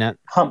from looking at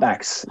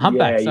humpbacks.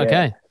 Humpbacks, yeah.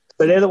 okay.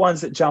 So they're the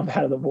ones that jump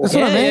out of the water. That's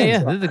what I mean.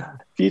 Yeah.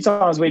 A few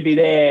times we'd be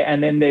there,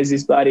 and then there's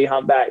this bloody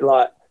humpback,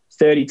 like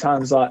 30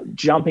 tons, like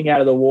jumping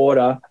out of the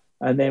water.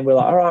 And then we're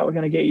like, all right, we're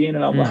going to get you in.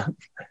 And I'm like,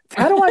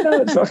 how do I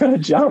know it's not going to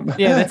jump?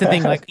 Yeah, that's the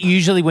thing. Like,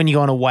 usually when you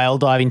go on a whale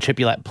diving trip,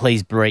 you're like,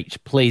 please breach,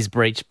 please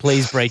breach,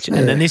 please breach. And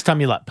then this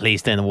time you're like, please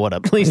stay in the water,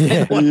 please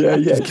stay in the water. Yeah.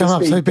 Just come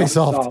up, so be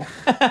soft.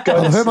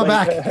 I'll hurt my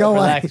back. Go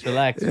away.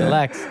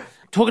 Relax.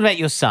 Talking about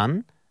your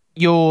son,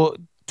 you're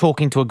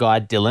talking to a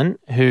guy, Dylan,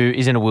 who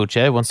is in a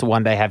wheelchair, wants to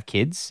one day have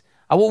kids.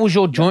 What was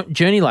your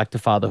journey like to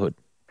fatherhood?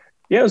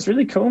 Yeah, it was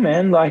really cool,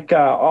 man. Like,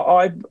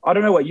 I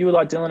don't know what you were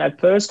like, Dylan. At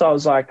first, I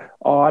was like,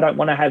 I don't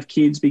want to have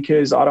kids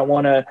because I don't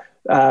want to,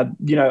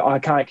 I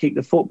can't kick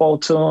the football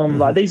to them.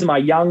 Like, these are my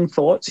young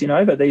thoughts,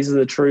 but these are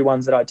the true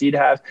ones that I did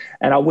have.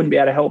 And I wouldn't be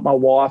able to help my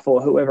wife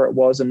or whoever it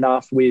was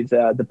enough with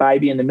the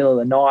baby in the middle of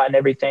the night and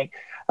everything.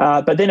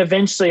 But then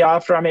eventually,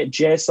 after I met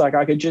Jess, like,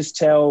 I could just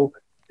tell,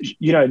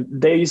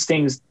 these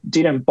things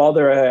didn't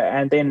bother her.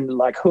 And then,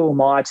 like, who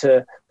am I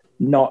to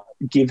not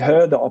give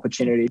her the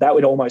opportunity? That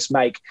would almost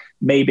make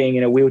me being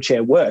in a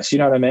wheelchair worse, you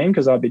know what I mean?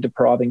 Because I'd be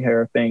depriving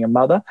her of being a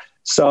mother.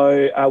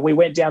 So we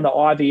went down the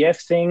IVF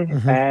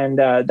thing, and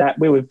that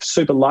we were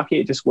super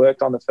lucky. It just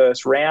worked on the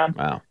first round.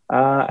 Wow.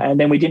 And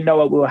then we didn't know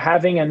what we were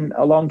having, and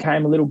along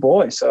came a little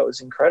boy. So it was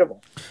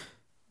incredible.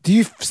 Do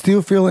you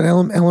still feel an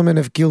element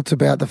of guilt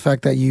about the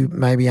fact that you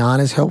maybe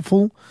aren't as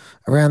helpful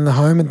around the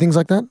home and things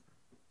like that?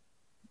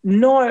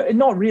 No,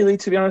 not really,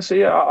 to be honest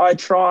with you. I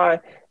try.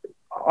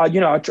 I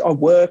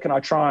work and I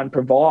try and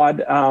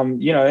provide, and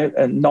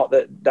not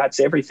that that's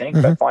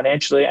everything, but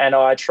financially. And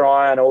I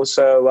try and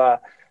also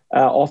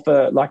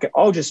offer, like,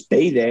 I'll just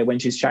be there when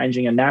she's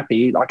changing a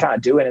nappy. I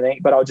can't do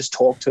anything, but I'll just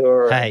talk to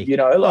her. Hey,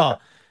 like,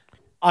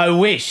 I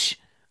wish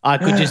I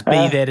could just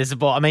be there to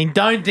support. I mean,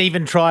 don't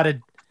even try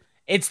to.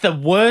 It's the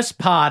worst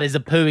part is a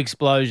poo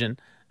explosion,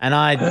 and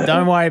I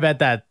don't worry about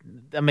that.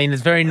 I mean,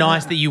 it's very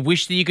nice that you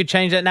wish that you could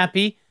change that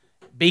nappy.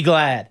 Be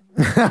glad.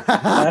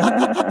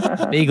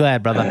 Be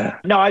glad, brother.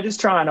 No, I just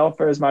try and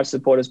offer as much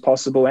support as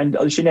possible, and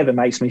she never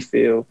makes me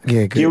feel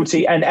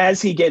guilty. And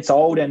as he gets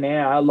older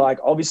now, like,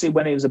 obviously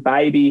when he was a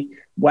baby,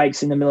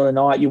 wakes in the middle of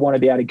the night, you want to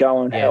be able to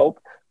go and help.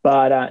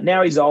 But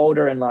now he's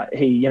older and, like,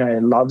 he,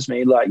 loves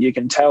me, like, you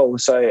can tell.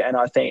 So, and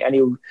I think, and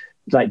he'll,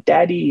 like,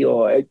 daddy,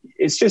 or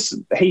it's just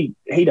he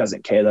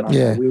doesn't care that I'm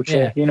in a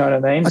wheelchair. You know what I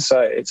mean?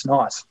 So it's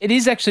nice. It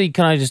is actually,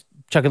 can I just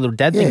chuck a little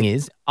dad thing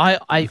is,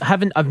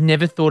 I've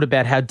never thought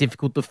about how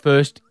difficult the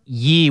first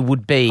year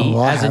would be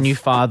as a new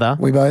father.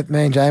 Me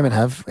and Jaimen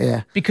have,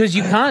 yeah. Because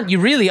you can't,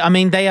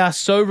 they are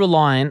so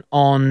reliant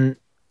on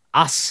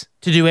us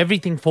to do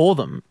everything for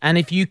them. And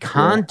if you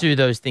can't do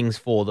those things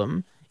for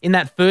them in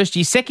that first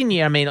year, second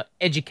year,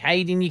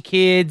 educating your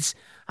kids,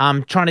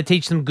 trying to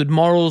teach them good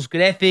morals,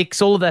 good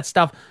ethics, all of that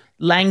stuff,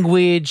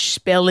 language,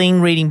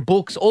 spelling, reading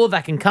books, all of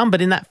that can come.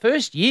 But in that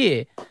first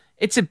year,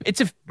 it's a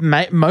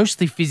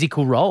mostly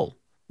physical role.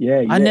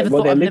 Yeah. I've never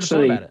thought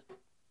about it.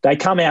 They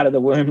come out of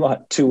the womb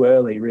like too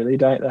early, really,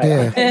 don't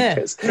they?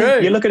 Yeah. True.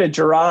 You look at a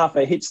giraffe,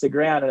 it hits the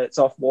ground and it's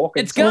off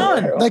walking. It's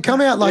gone. Right? They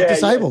come out like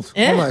disabled,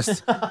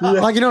 almost.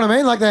 Like, you know what I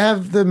mean? Like they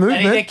have the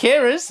movement. They need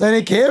carers.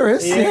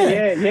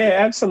 Yeah,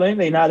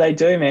 absolutely. No, they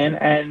do, man.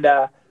 And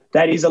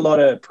that is a lot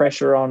of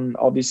pressure on,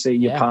 obviously,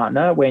 your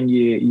partner when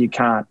you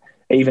can't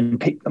even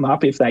pick them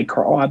up if they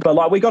cry. But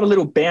like we got a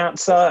little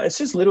bouncer. It's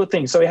just little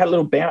things. So we had a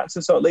little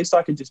bouncer, so at least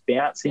I could just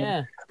bounce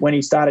him when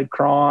he started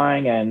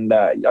crying, and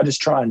I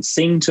just try and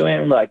sing to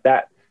him like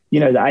that. The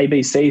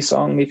ABC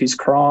song, if he's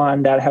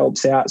crying, that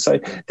helps out.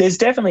 So there's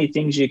definitely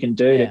things you can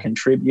do to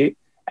contribute.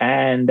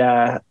 And,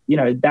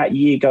 that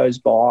year goes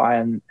by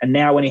and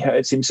now when he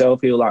hurts himself,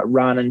 he'll like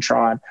run and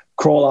try and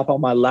crawl up on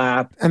my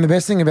lap. And the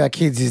best thing about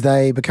kids is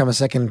they become a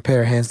second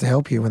pair of hands to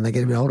help you when they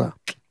get a bit older.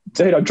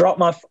 Dude, I drop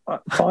my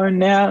phone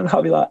now and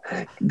I'll be like,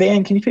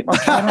 Ben, can you pick my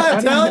phone up?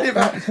 I'm telling you,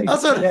 man.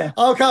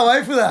 I can't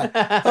wait for that.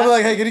 I'll be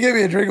like, hey, can you give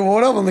me a drink of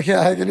water? I'm on the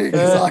couch. Hey, can you?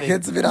 Because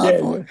it's a bit hard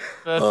for me.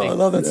 Oh, I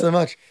love that so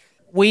much.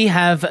 We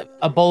have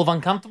a bowl of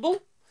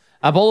uncomfortable.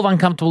 A bowl of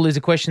uncomfortable is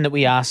a question that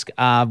we ask,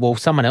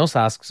 someone else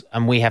asks,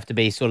 and we have to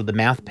be sort of the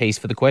mouthpiece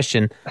for the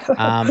question.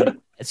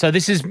 So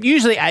this is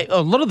usually,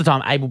 a lot of the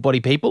time,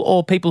 able-bodied people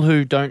or people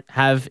who don't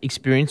have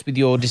experience with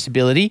your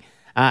disability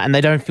and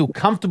they don't feel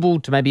comfortable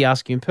to maybe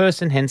ask you in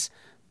person. Hence,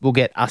 we'll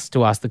get us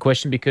to ask the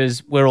question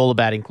because we're all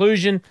about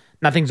inclusion.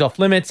 Nothing's off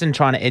limits and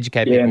trying to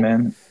educate people. Yeah,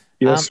 man.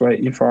 You're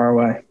sweet. You're far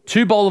away.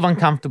 Two bowl of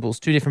uncomfortables,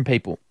 two different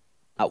people.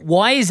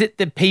 Why is it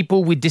that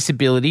people with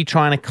disability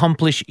try and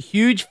accomplish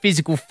huge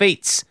physical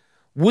feats?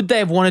 Would they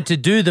have wanted to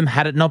do them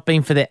had it not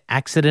been for their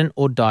accident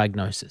or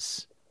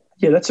diagnosis?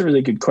 Yeah, that's a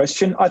really good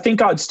question. I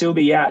think I'd still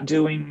be out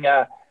doing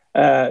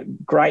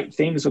great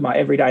things with my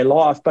everyday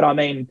life. But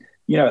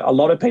a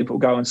lot of people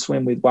go and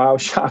swim with whale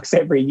sharks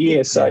every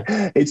year. So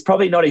it's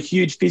probably not a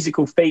huge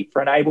physical feat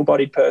for an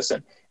able-bodied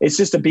person. It's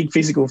just a big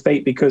physical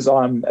feat because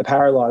I'm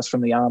paralysed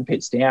from the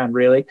armpits down,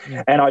 really.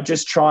 Yeah. And I'm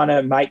just trying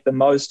to make the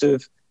most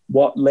of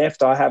what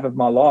left I have of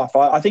my life.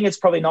 I think it's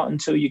probably not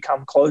until you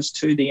come close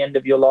to the end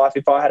of your life.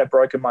 If I had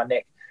broken my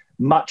neck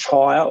much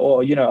higher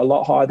or, a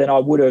lot higher, then I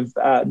would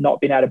have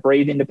not been able to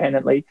breathe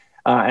independently.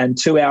 And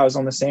 2 hours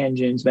on the sand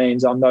dunes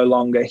means I'm no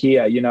longer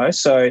here,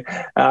 So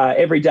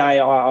every day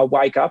I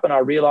wake up and I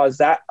realise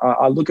that.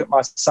 I look at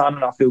my son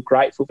and I feel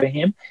grateful for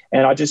him.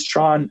 And I just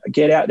try and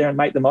get out there and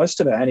make the most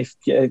of it. And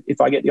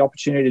if I get the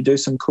opportunity to do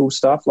some cool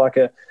stuff like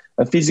a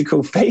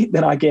physical feat,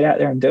 then I get out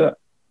there and do it.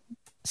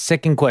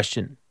 Second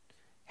question.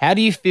 How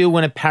do you feel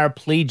when a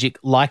paraplegic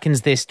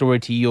likens their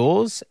story to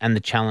yours and the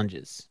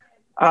challenges?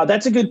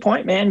 That's a good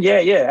point, man.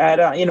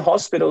 Yeah. In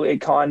hospital, it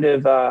kind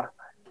of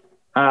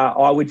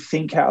I would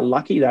think how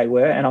lucky they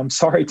were. And I'm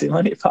sorry,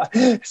 Dylan, if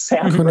I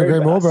sound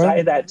rude when I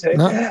say that too.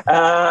 No.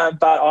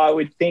 But I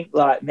would think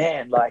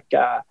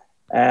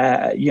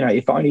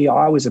if only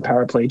I was a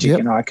paraplegic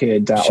and I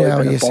could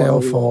shower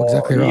yourself or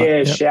exactly right.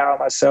 Yeah, shower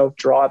myself,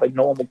 drive a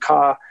normal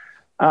car.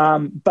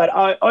 But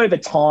over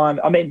time,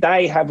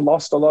 they have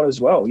lost a lot as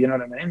well. You know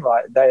what I mean?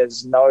 Like,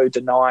 there's no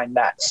denying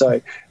that.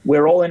 So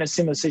we're all in a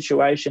similar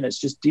situation. It's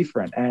just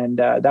different. And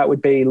that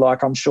would be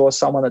like, I'm sure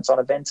someone that's on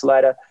a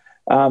ventilator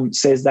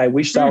says they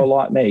wish they were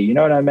like me. You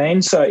know what I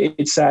mean? So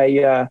it's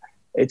a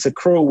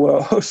cruel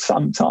world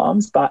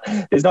sometimes, but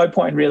there's no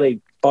point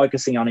really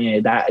focusing on any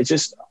of that. It's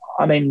just,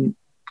 I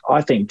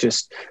think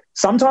just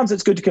sometimes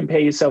it's good to compare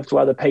yourself to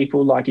other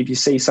people. Like if you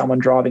see someone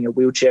driving a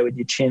wheelchair with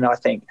your chin, I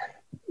think,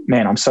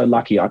 man, I'm so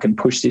lucky I can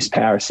push this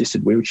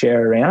power-assisted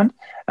wheelchair around.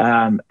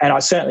 And I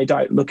certainly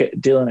don't look at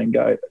Dylan and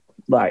go,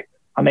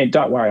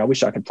 don't worry, I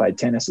wish I could play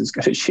tennis as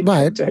good as you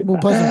Mate, do. We'll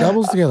play some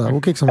doubles together.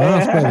 We'll kick some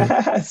ass,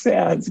 baby.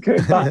 Sounds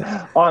good.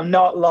 But I'm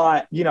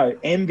not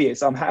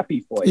envious. I'm happy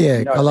for you.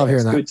 Yeah, I love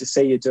hearing that. It's good to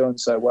see you doing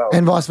so well.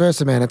 And vice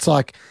versa, man. It's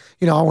like,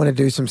 I want to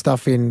do some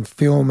stuff in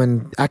film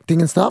and acting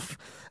and stuff.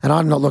 And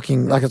I'm not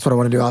looking, that's what I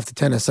want to do after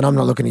tennis. And I'm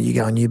not looking at you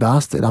going, you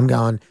bastard. I'm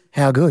going,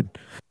 how good?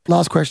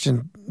 Last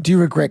question. Do you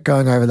regret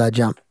going over that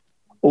jump?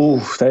 Oh,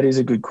 that is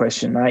a good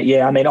question, mate.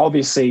 Yeah,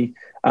 obviously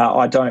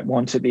I don't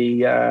want to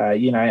be,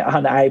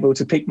 unable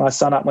to pick my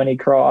son up when he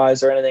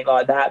cries or anything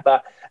like that.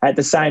 But at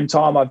the same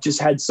time, I've just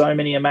had so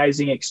many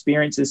amazing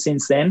experiences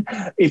since then.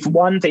 If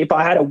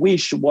I had a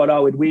wish, what I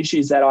would wish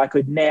is that I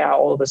could now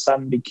all of a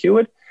sudden be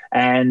cured.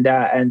 And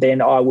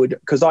then I would,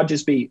 because I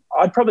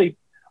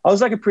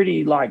was like a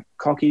pretty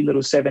cocky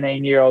little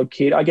 17-year-old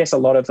kid. I guess a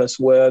lot of us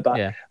were, but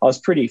I was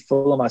pretty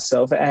full of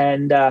myself.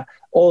 And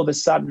all of a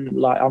sudden,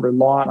 I'm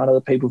reliant on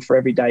other people for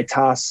everyday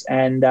tasks.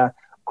 And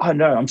I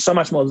know I'm so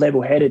much more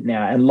level-headed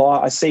now, and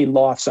I see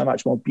life so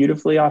much more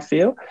beautifully, I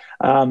feel.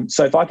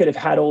 So if I could have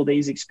had all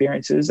these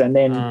experiences and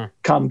then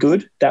come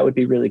good, that would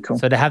be really cool.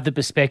 So to have the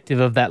perspective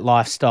of that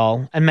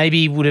lifestyle, and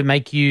maybe would it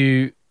make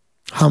you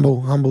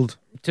humbled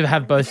to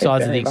have both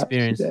sides of the much,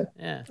 experience?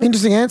 yeah.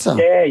 Interesting answer.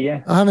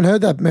 Yeah. I haven't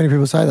heard that many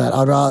people say that.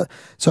 I'd rather.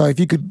 So if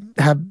you could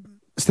have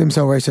stem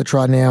cell research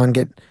right now and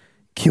get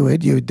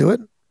cured, you would do it?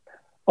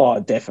 Oh,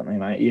 definitely,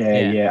 mate.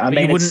 Yeah. I But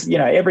mean, it's,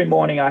 every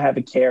morning I have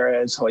a carer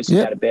as hoisting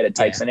out of bed. It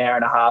takes an hour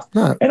and a half.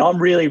 No. And I'm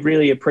really,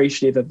 really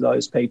appreciative of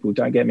those people.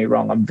 Don't get me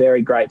wrong. I'm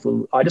very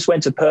grateful. I just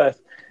went to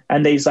Perth,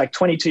 and these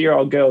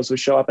 22-year-old girls will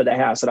show up at the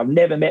house that I've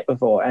never met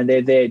before, and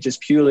they're there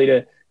just purely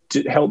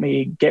to help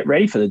me get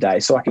ready for the day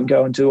so I can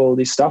go and do all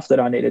this stuff that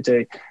I need to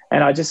do.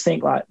 And I just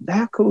think,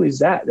 how cool is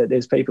that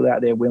there's people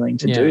out there willing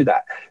to do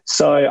that?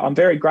 So I'm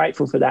very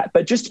grateful for that.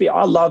 But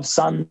I love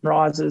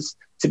sunrises.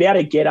 To be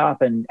able to get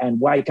up and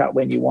wake up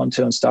when you want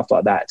to and stuff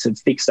like that, to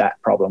fix that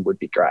problem would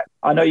be great.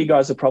 I know you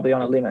guys are probably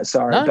on a limit,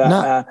 sorry.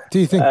 No. Do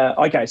you think?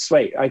 Okay,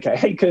 sweet. Okay,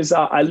 because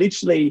I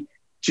literally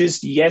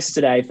just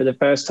yesterday for the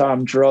first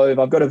time drove.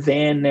 I've got a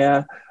van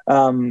now.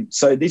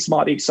 So this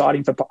might be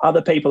exciting for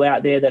other people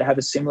out there that have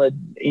a similar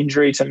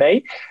injury to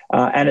me.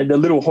 And the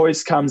little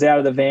hoist comes out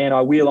of the van.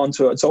 I wheel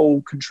onto it. It's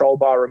all controlled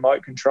by a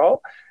remote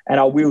control.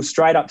 And I wheel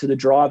straight up to the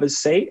driver's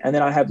seat. And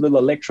then I have little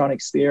electronic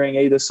steering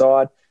either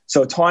side.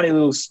 So a tiny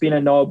little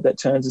spinner knob that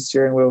turns the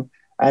steering wheel.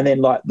 And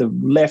then the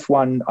left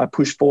one, I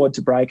push forward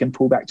to brake and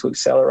pull back to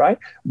accelerate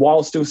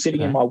while still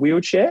sitting in my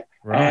wheelchair.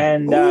 Right.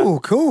 And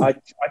cool. I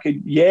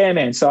could,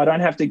 man. So I don't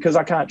have to, because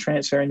I can't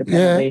transfer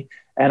independently.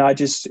 And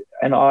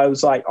I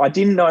was like, I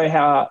didn't know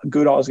how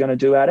good I was going to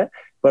do at it,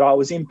 but I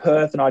was in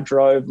Perth and I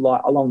drove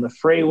along the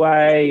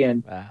freeway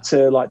and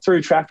to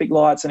through traffic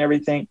lights and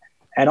everything.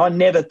 And I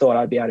never thought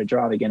I'd be able to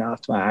drive again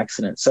after my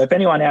accident. So if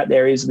anyone out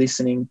there is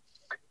listening,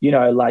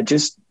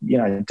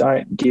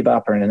 don't give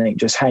up or anything.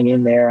 Just hang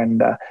in there.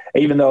 And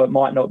even though it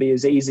might not be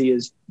as easy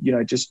as,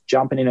 just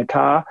jumping in a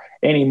car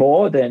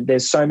anymore, then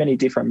there's so many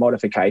different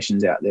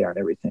modifications out there and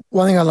everything.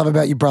 One thing I love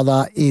about you,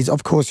 brother, is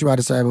of course you are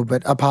disabled,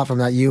 but apart from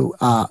that, you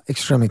are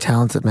extremely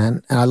talented,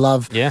 man. And I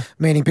love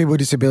meeting people with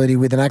disability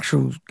with an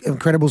actual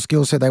incredible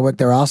skill set they work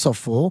their ass off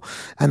for,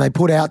 and they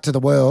put out to the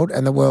world,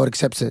 and the world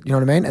accepts it. You know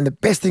what I mean? And the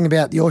best thing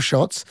about your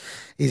shots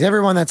is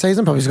everyone that sees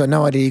them probably has got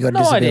no idea you got a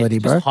disability,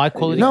 bro. Just high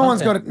quality No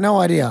content. one's got no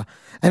idea.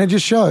 And it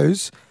just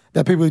shows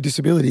that people with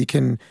disability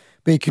can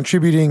be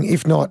contributing,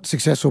 if not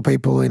successful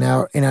people in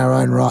our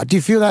own right. Do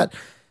you feel that?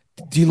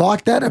 Do you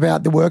like that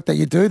about the work that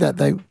you do? That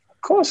they, of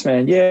course,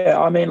 man. Yeah,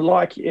 I mean,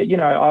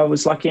 I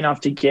was lucky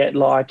enough to get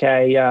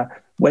a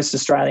West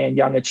Australian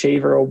Young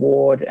Achiever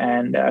Award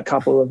and a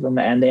couple of them,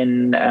 and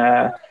then.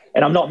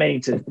 And I'm not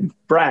meaning to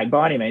brag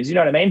by any means, you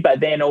know what I mean? But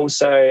then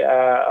also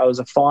I was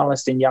a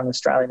finalist in Young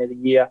Australian of the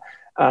Year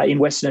in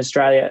Western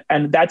Australia,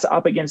 and that's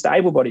up against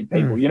able-bodied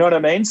people, you know what I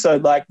mean? So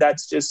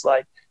that's just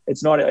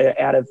it's not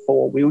out of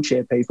 4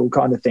 wheelchair people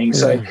kind of thing.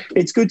 So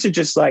it's good to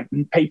just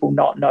people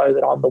not know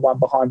that I'm the one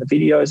behind the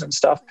videos and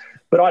stuff.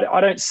 But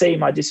I don't see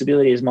my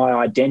disability as my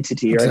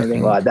identity or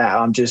anything like that.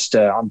 I'm just,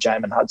 I'm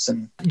Jaimen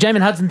Hudson.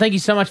 Jaimen Hudson, thank you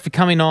so much for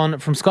coming on.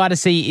 From Sky to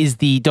Sea is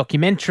the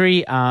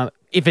documentary.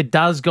 If it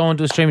does go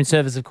onto a streaming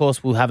service, of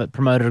course, we'll have it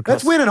promoted across.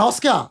 Let's win an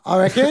Oscar, I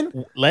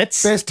reckon.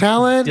 Let's. Best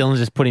talent. Dylan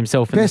just put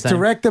himself in best the same.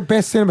 director,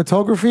 best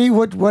cinematography,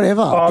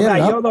 whatever. Oh,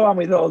 mate, you're the one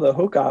with all the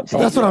hookups.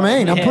 That's what I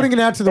mean. I'm putting it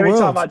out to the Every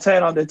world. Every time I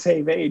turn on the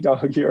TV,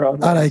 dog, you're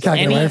on. I know, you can't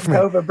get away from it.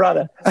 Over,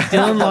 brother.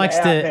 Dylan likes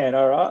to. Man,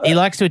 all right? He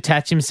likes to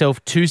attach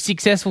himself to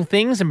successful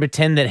things and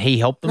pretend that he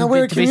helped them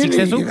we're to be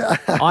successful.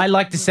 I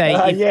like to say,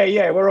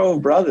 we're all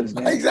brothers,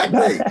 man.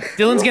 Exactly.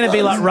 Dylan's going to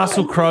be like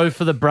Russell Crowe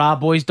for the Bra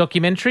Boys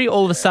documentary.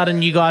 All of a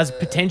sudden, you guys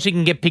potentially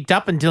can get picked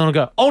up, and Dylan will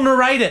go, "I'll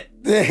narrate it."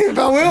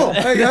 I will.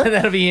 There you go.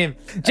 That'll be him.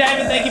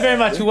 Jaimen, thank you very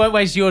much. We won't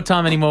waste your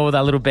time anymore with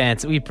our little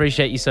bands. We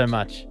appreciate you so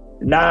much.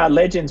 Nah,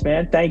 legends,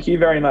 man. Thank you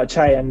very much.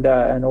 Hey, and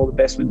all the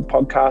best with the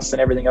podcast and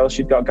everything else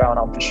you've got going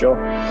on for sure.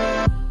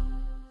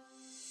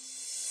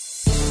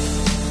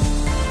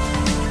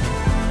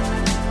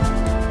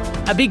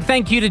 A big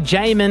thank you to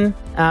Jaimen,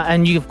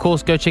 and you, of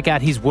course, go check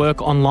out his work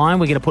online.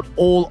 We're going to put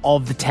all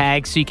of the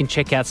tags so you can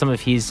check out some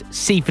of his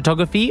sea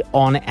photography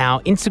on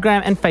our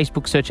Instagram and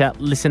Facebook. Search out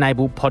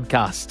Listenable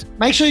Podcast.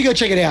 Make sure you go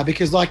check it out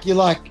because, you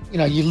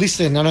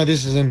listen. I know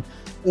this is an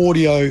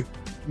audio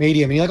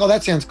medium, and you're like, oh,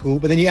 that sounds cool.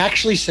 But then you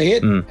actually see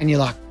it, and you're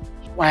like,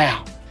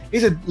 wow,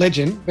 he's a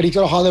legend, but he's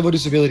got a high-level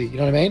disability. You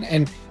know what I mean?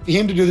 And for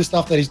him to do the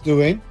stuff that he's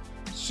doing,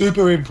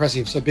 super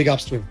impressive. So big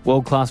ups to him.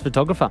 World-class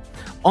photographer.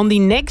 On the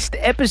next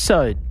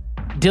episode,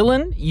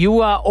 Dylan, you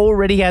are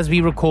already, as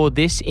we record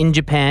this, in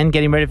Japan,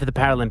 getting ready for the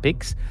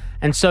Paralympics.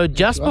 And so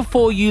just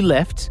before you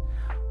left,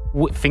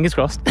 fingers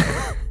crossed,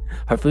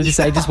 hopefully this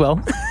ages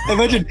well.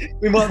 Imagine,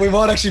 we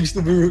might actually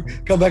still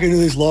come back and do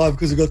this live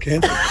because it got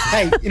cancelled.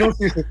 Hey,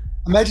 seriously,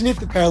 imagine if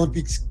the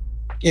Paralympics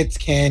gets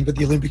canned, but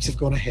the Olympics have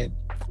gone ahead.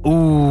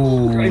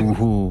 Ooh. I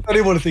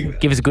didn't want to think of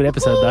that. Give us a good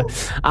episode,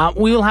 though.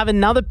 We will have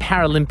another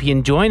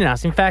Paralympian joining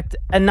us. In fact,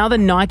 another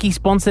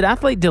Nike-sponsored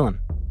athlete, Dylan.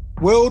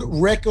 world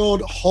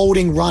record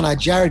holding runner,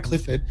 Jared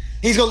Clifford.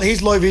 He's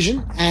low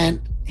vision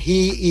and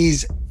he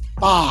is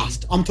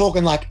fast. I'm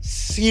talking like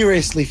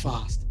seriously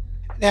fast.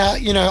 Now,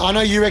 I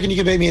know you reckon you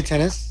can beat me at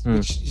tennis,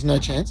 which is no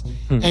chance.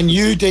 And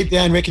you deep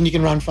down reckon you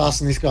can run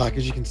faster than this guy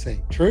because you can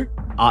see. True?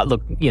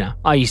 Look,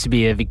 I used to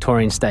be a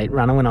Victorian state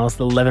runner when I was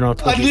 11 or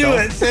 12 years old. I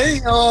knew it,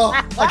 see? Oh,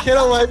 I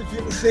cannot wait for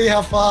you to see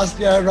how fast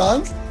Jared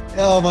runs.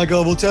 Oh, my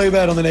God. We'll tell you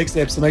about it on the next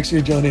episode, so make sure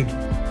you join in.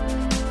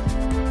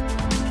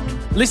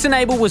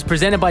 Listenable was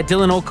presented by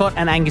Dylan Alcott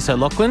and Angus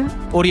O'Loughlin.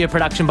 Audio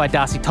production by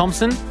Darcy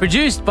Thompson.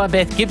 Produced by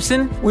Beth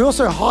Gibson. We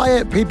also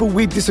hire people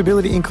with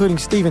disability, including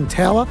Stephen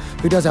Tower,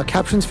 who does our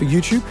captions for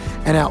YouTube.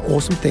 And our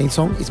awesome theme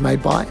song is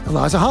made by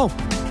Eliza Hull.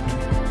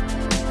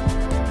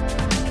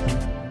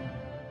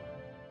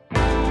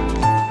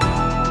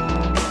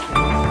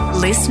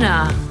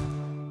 Listener.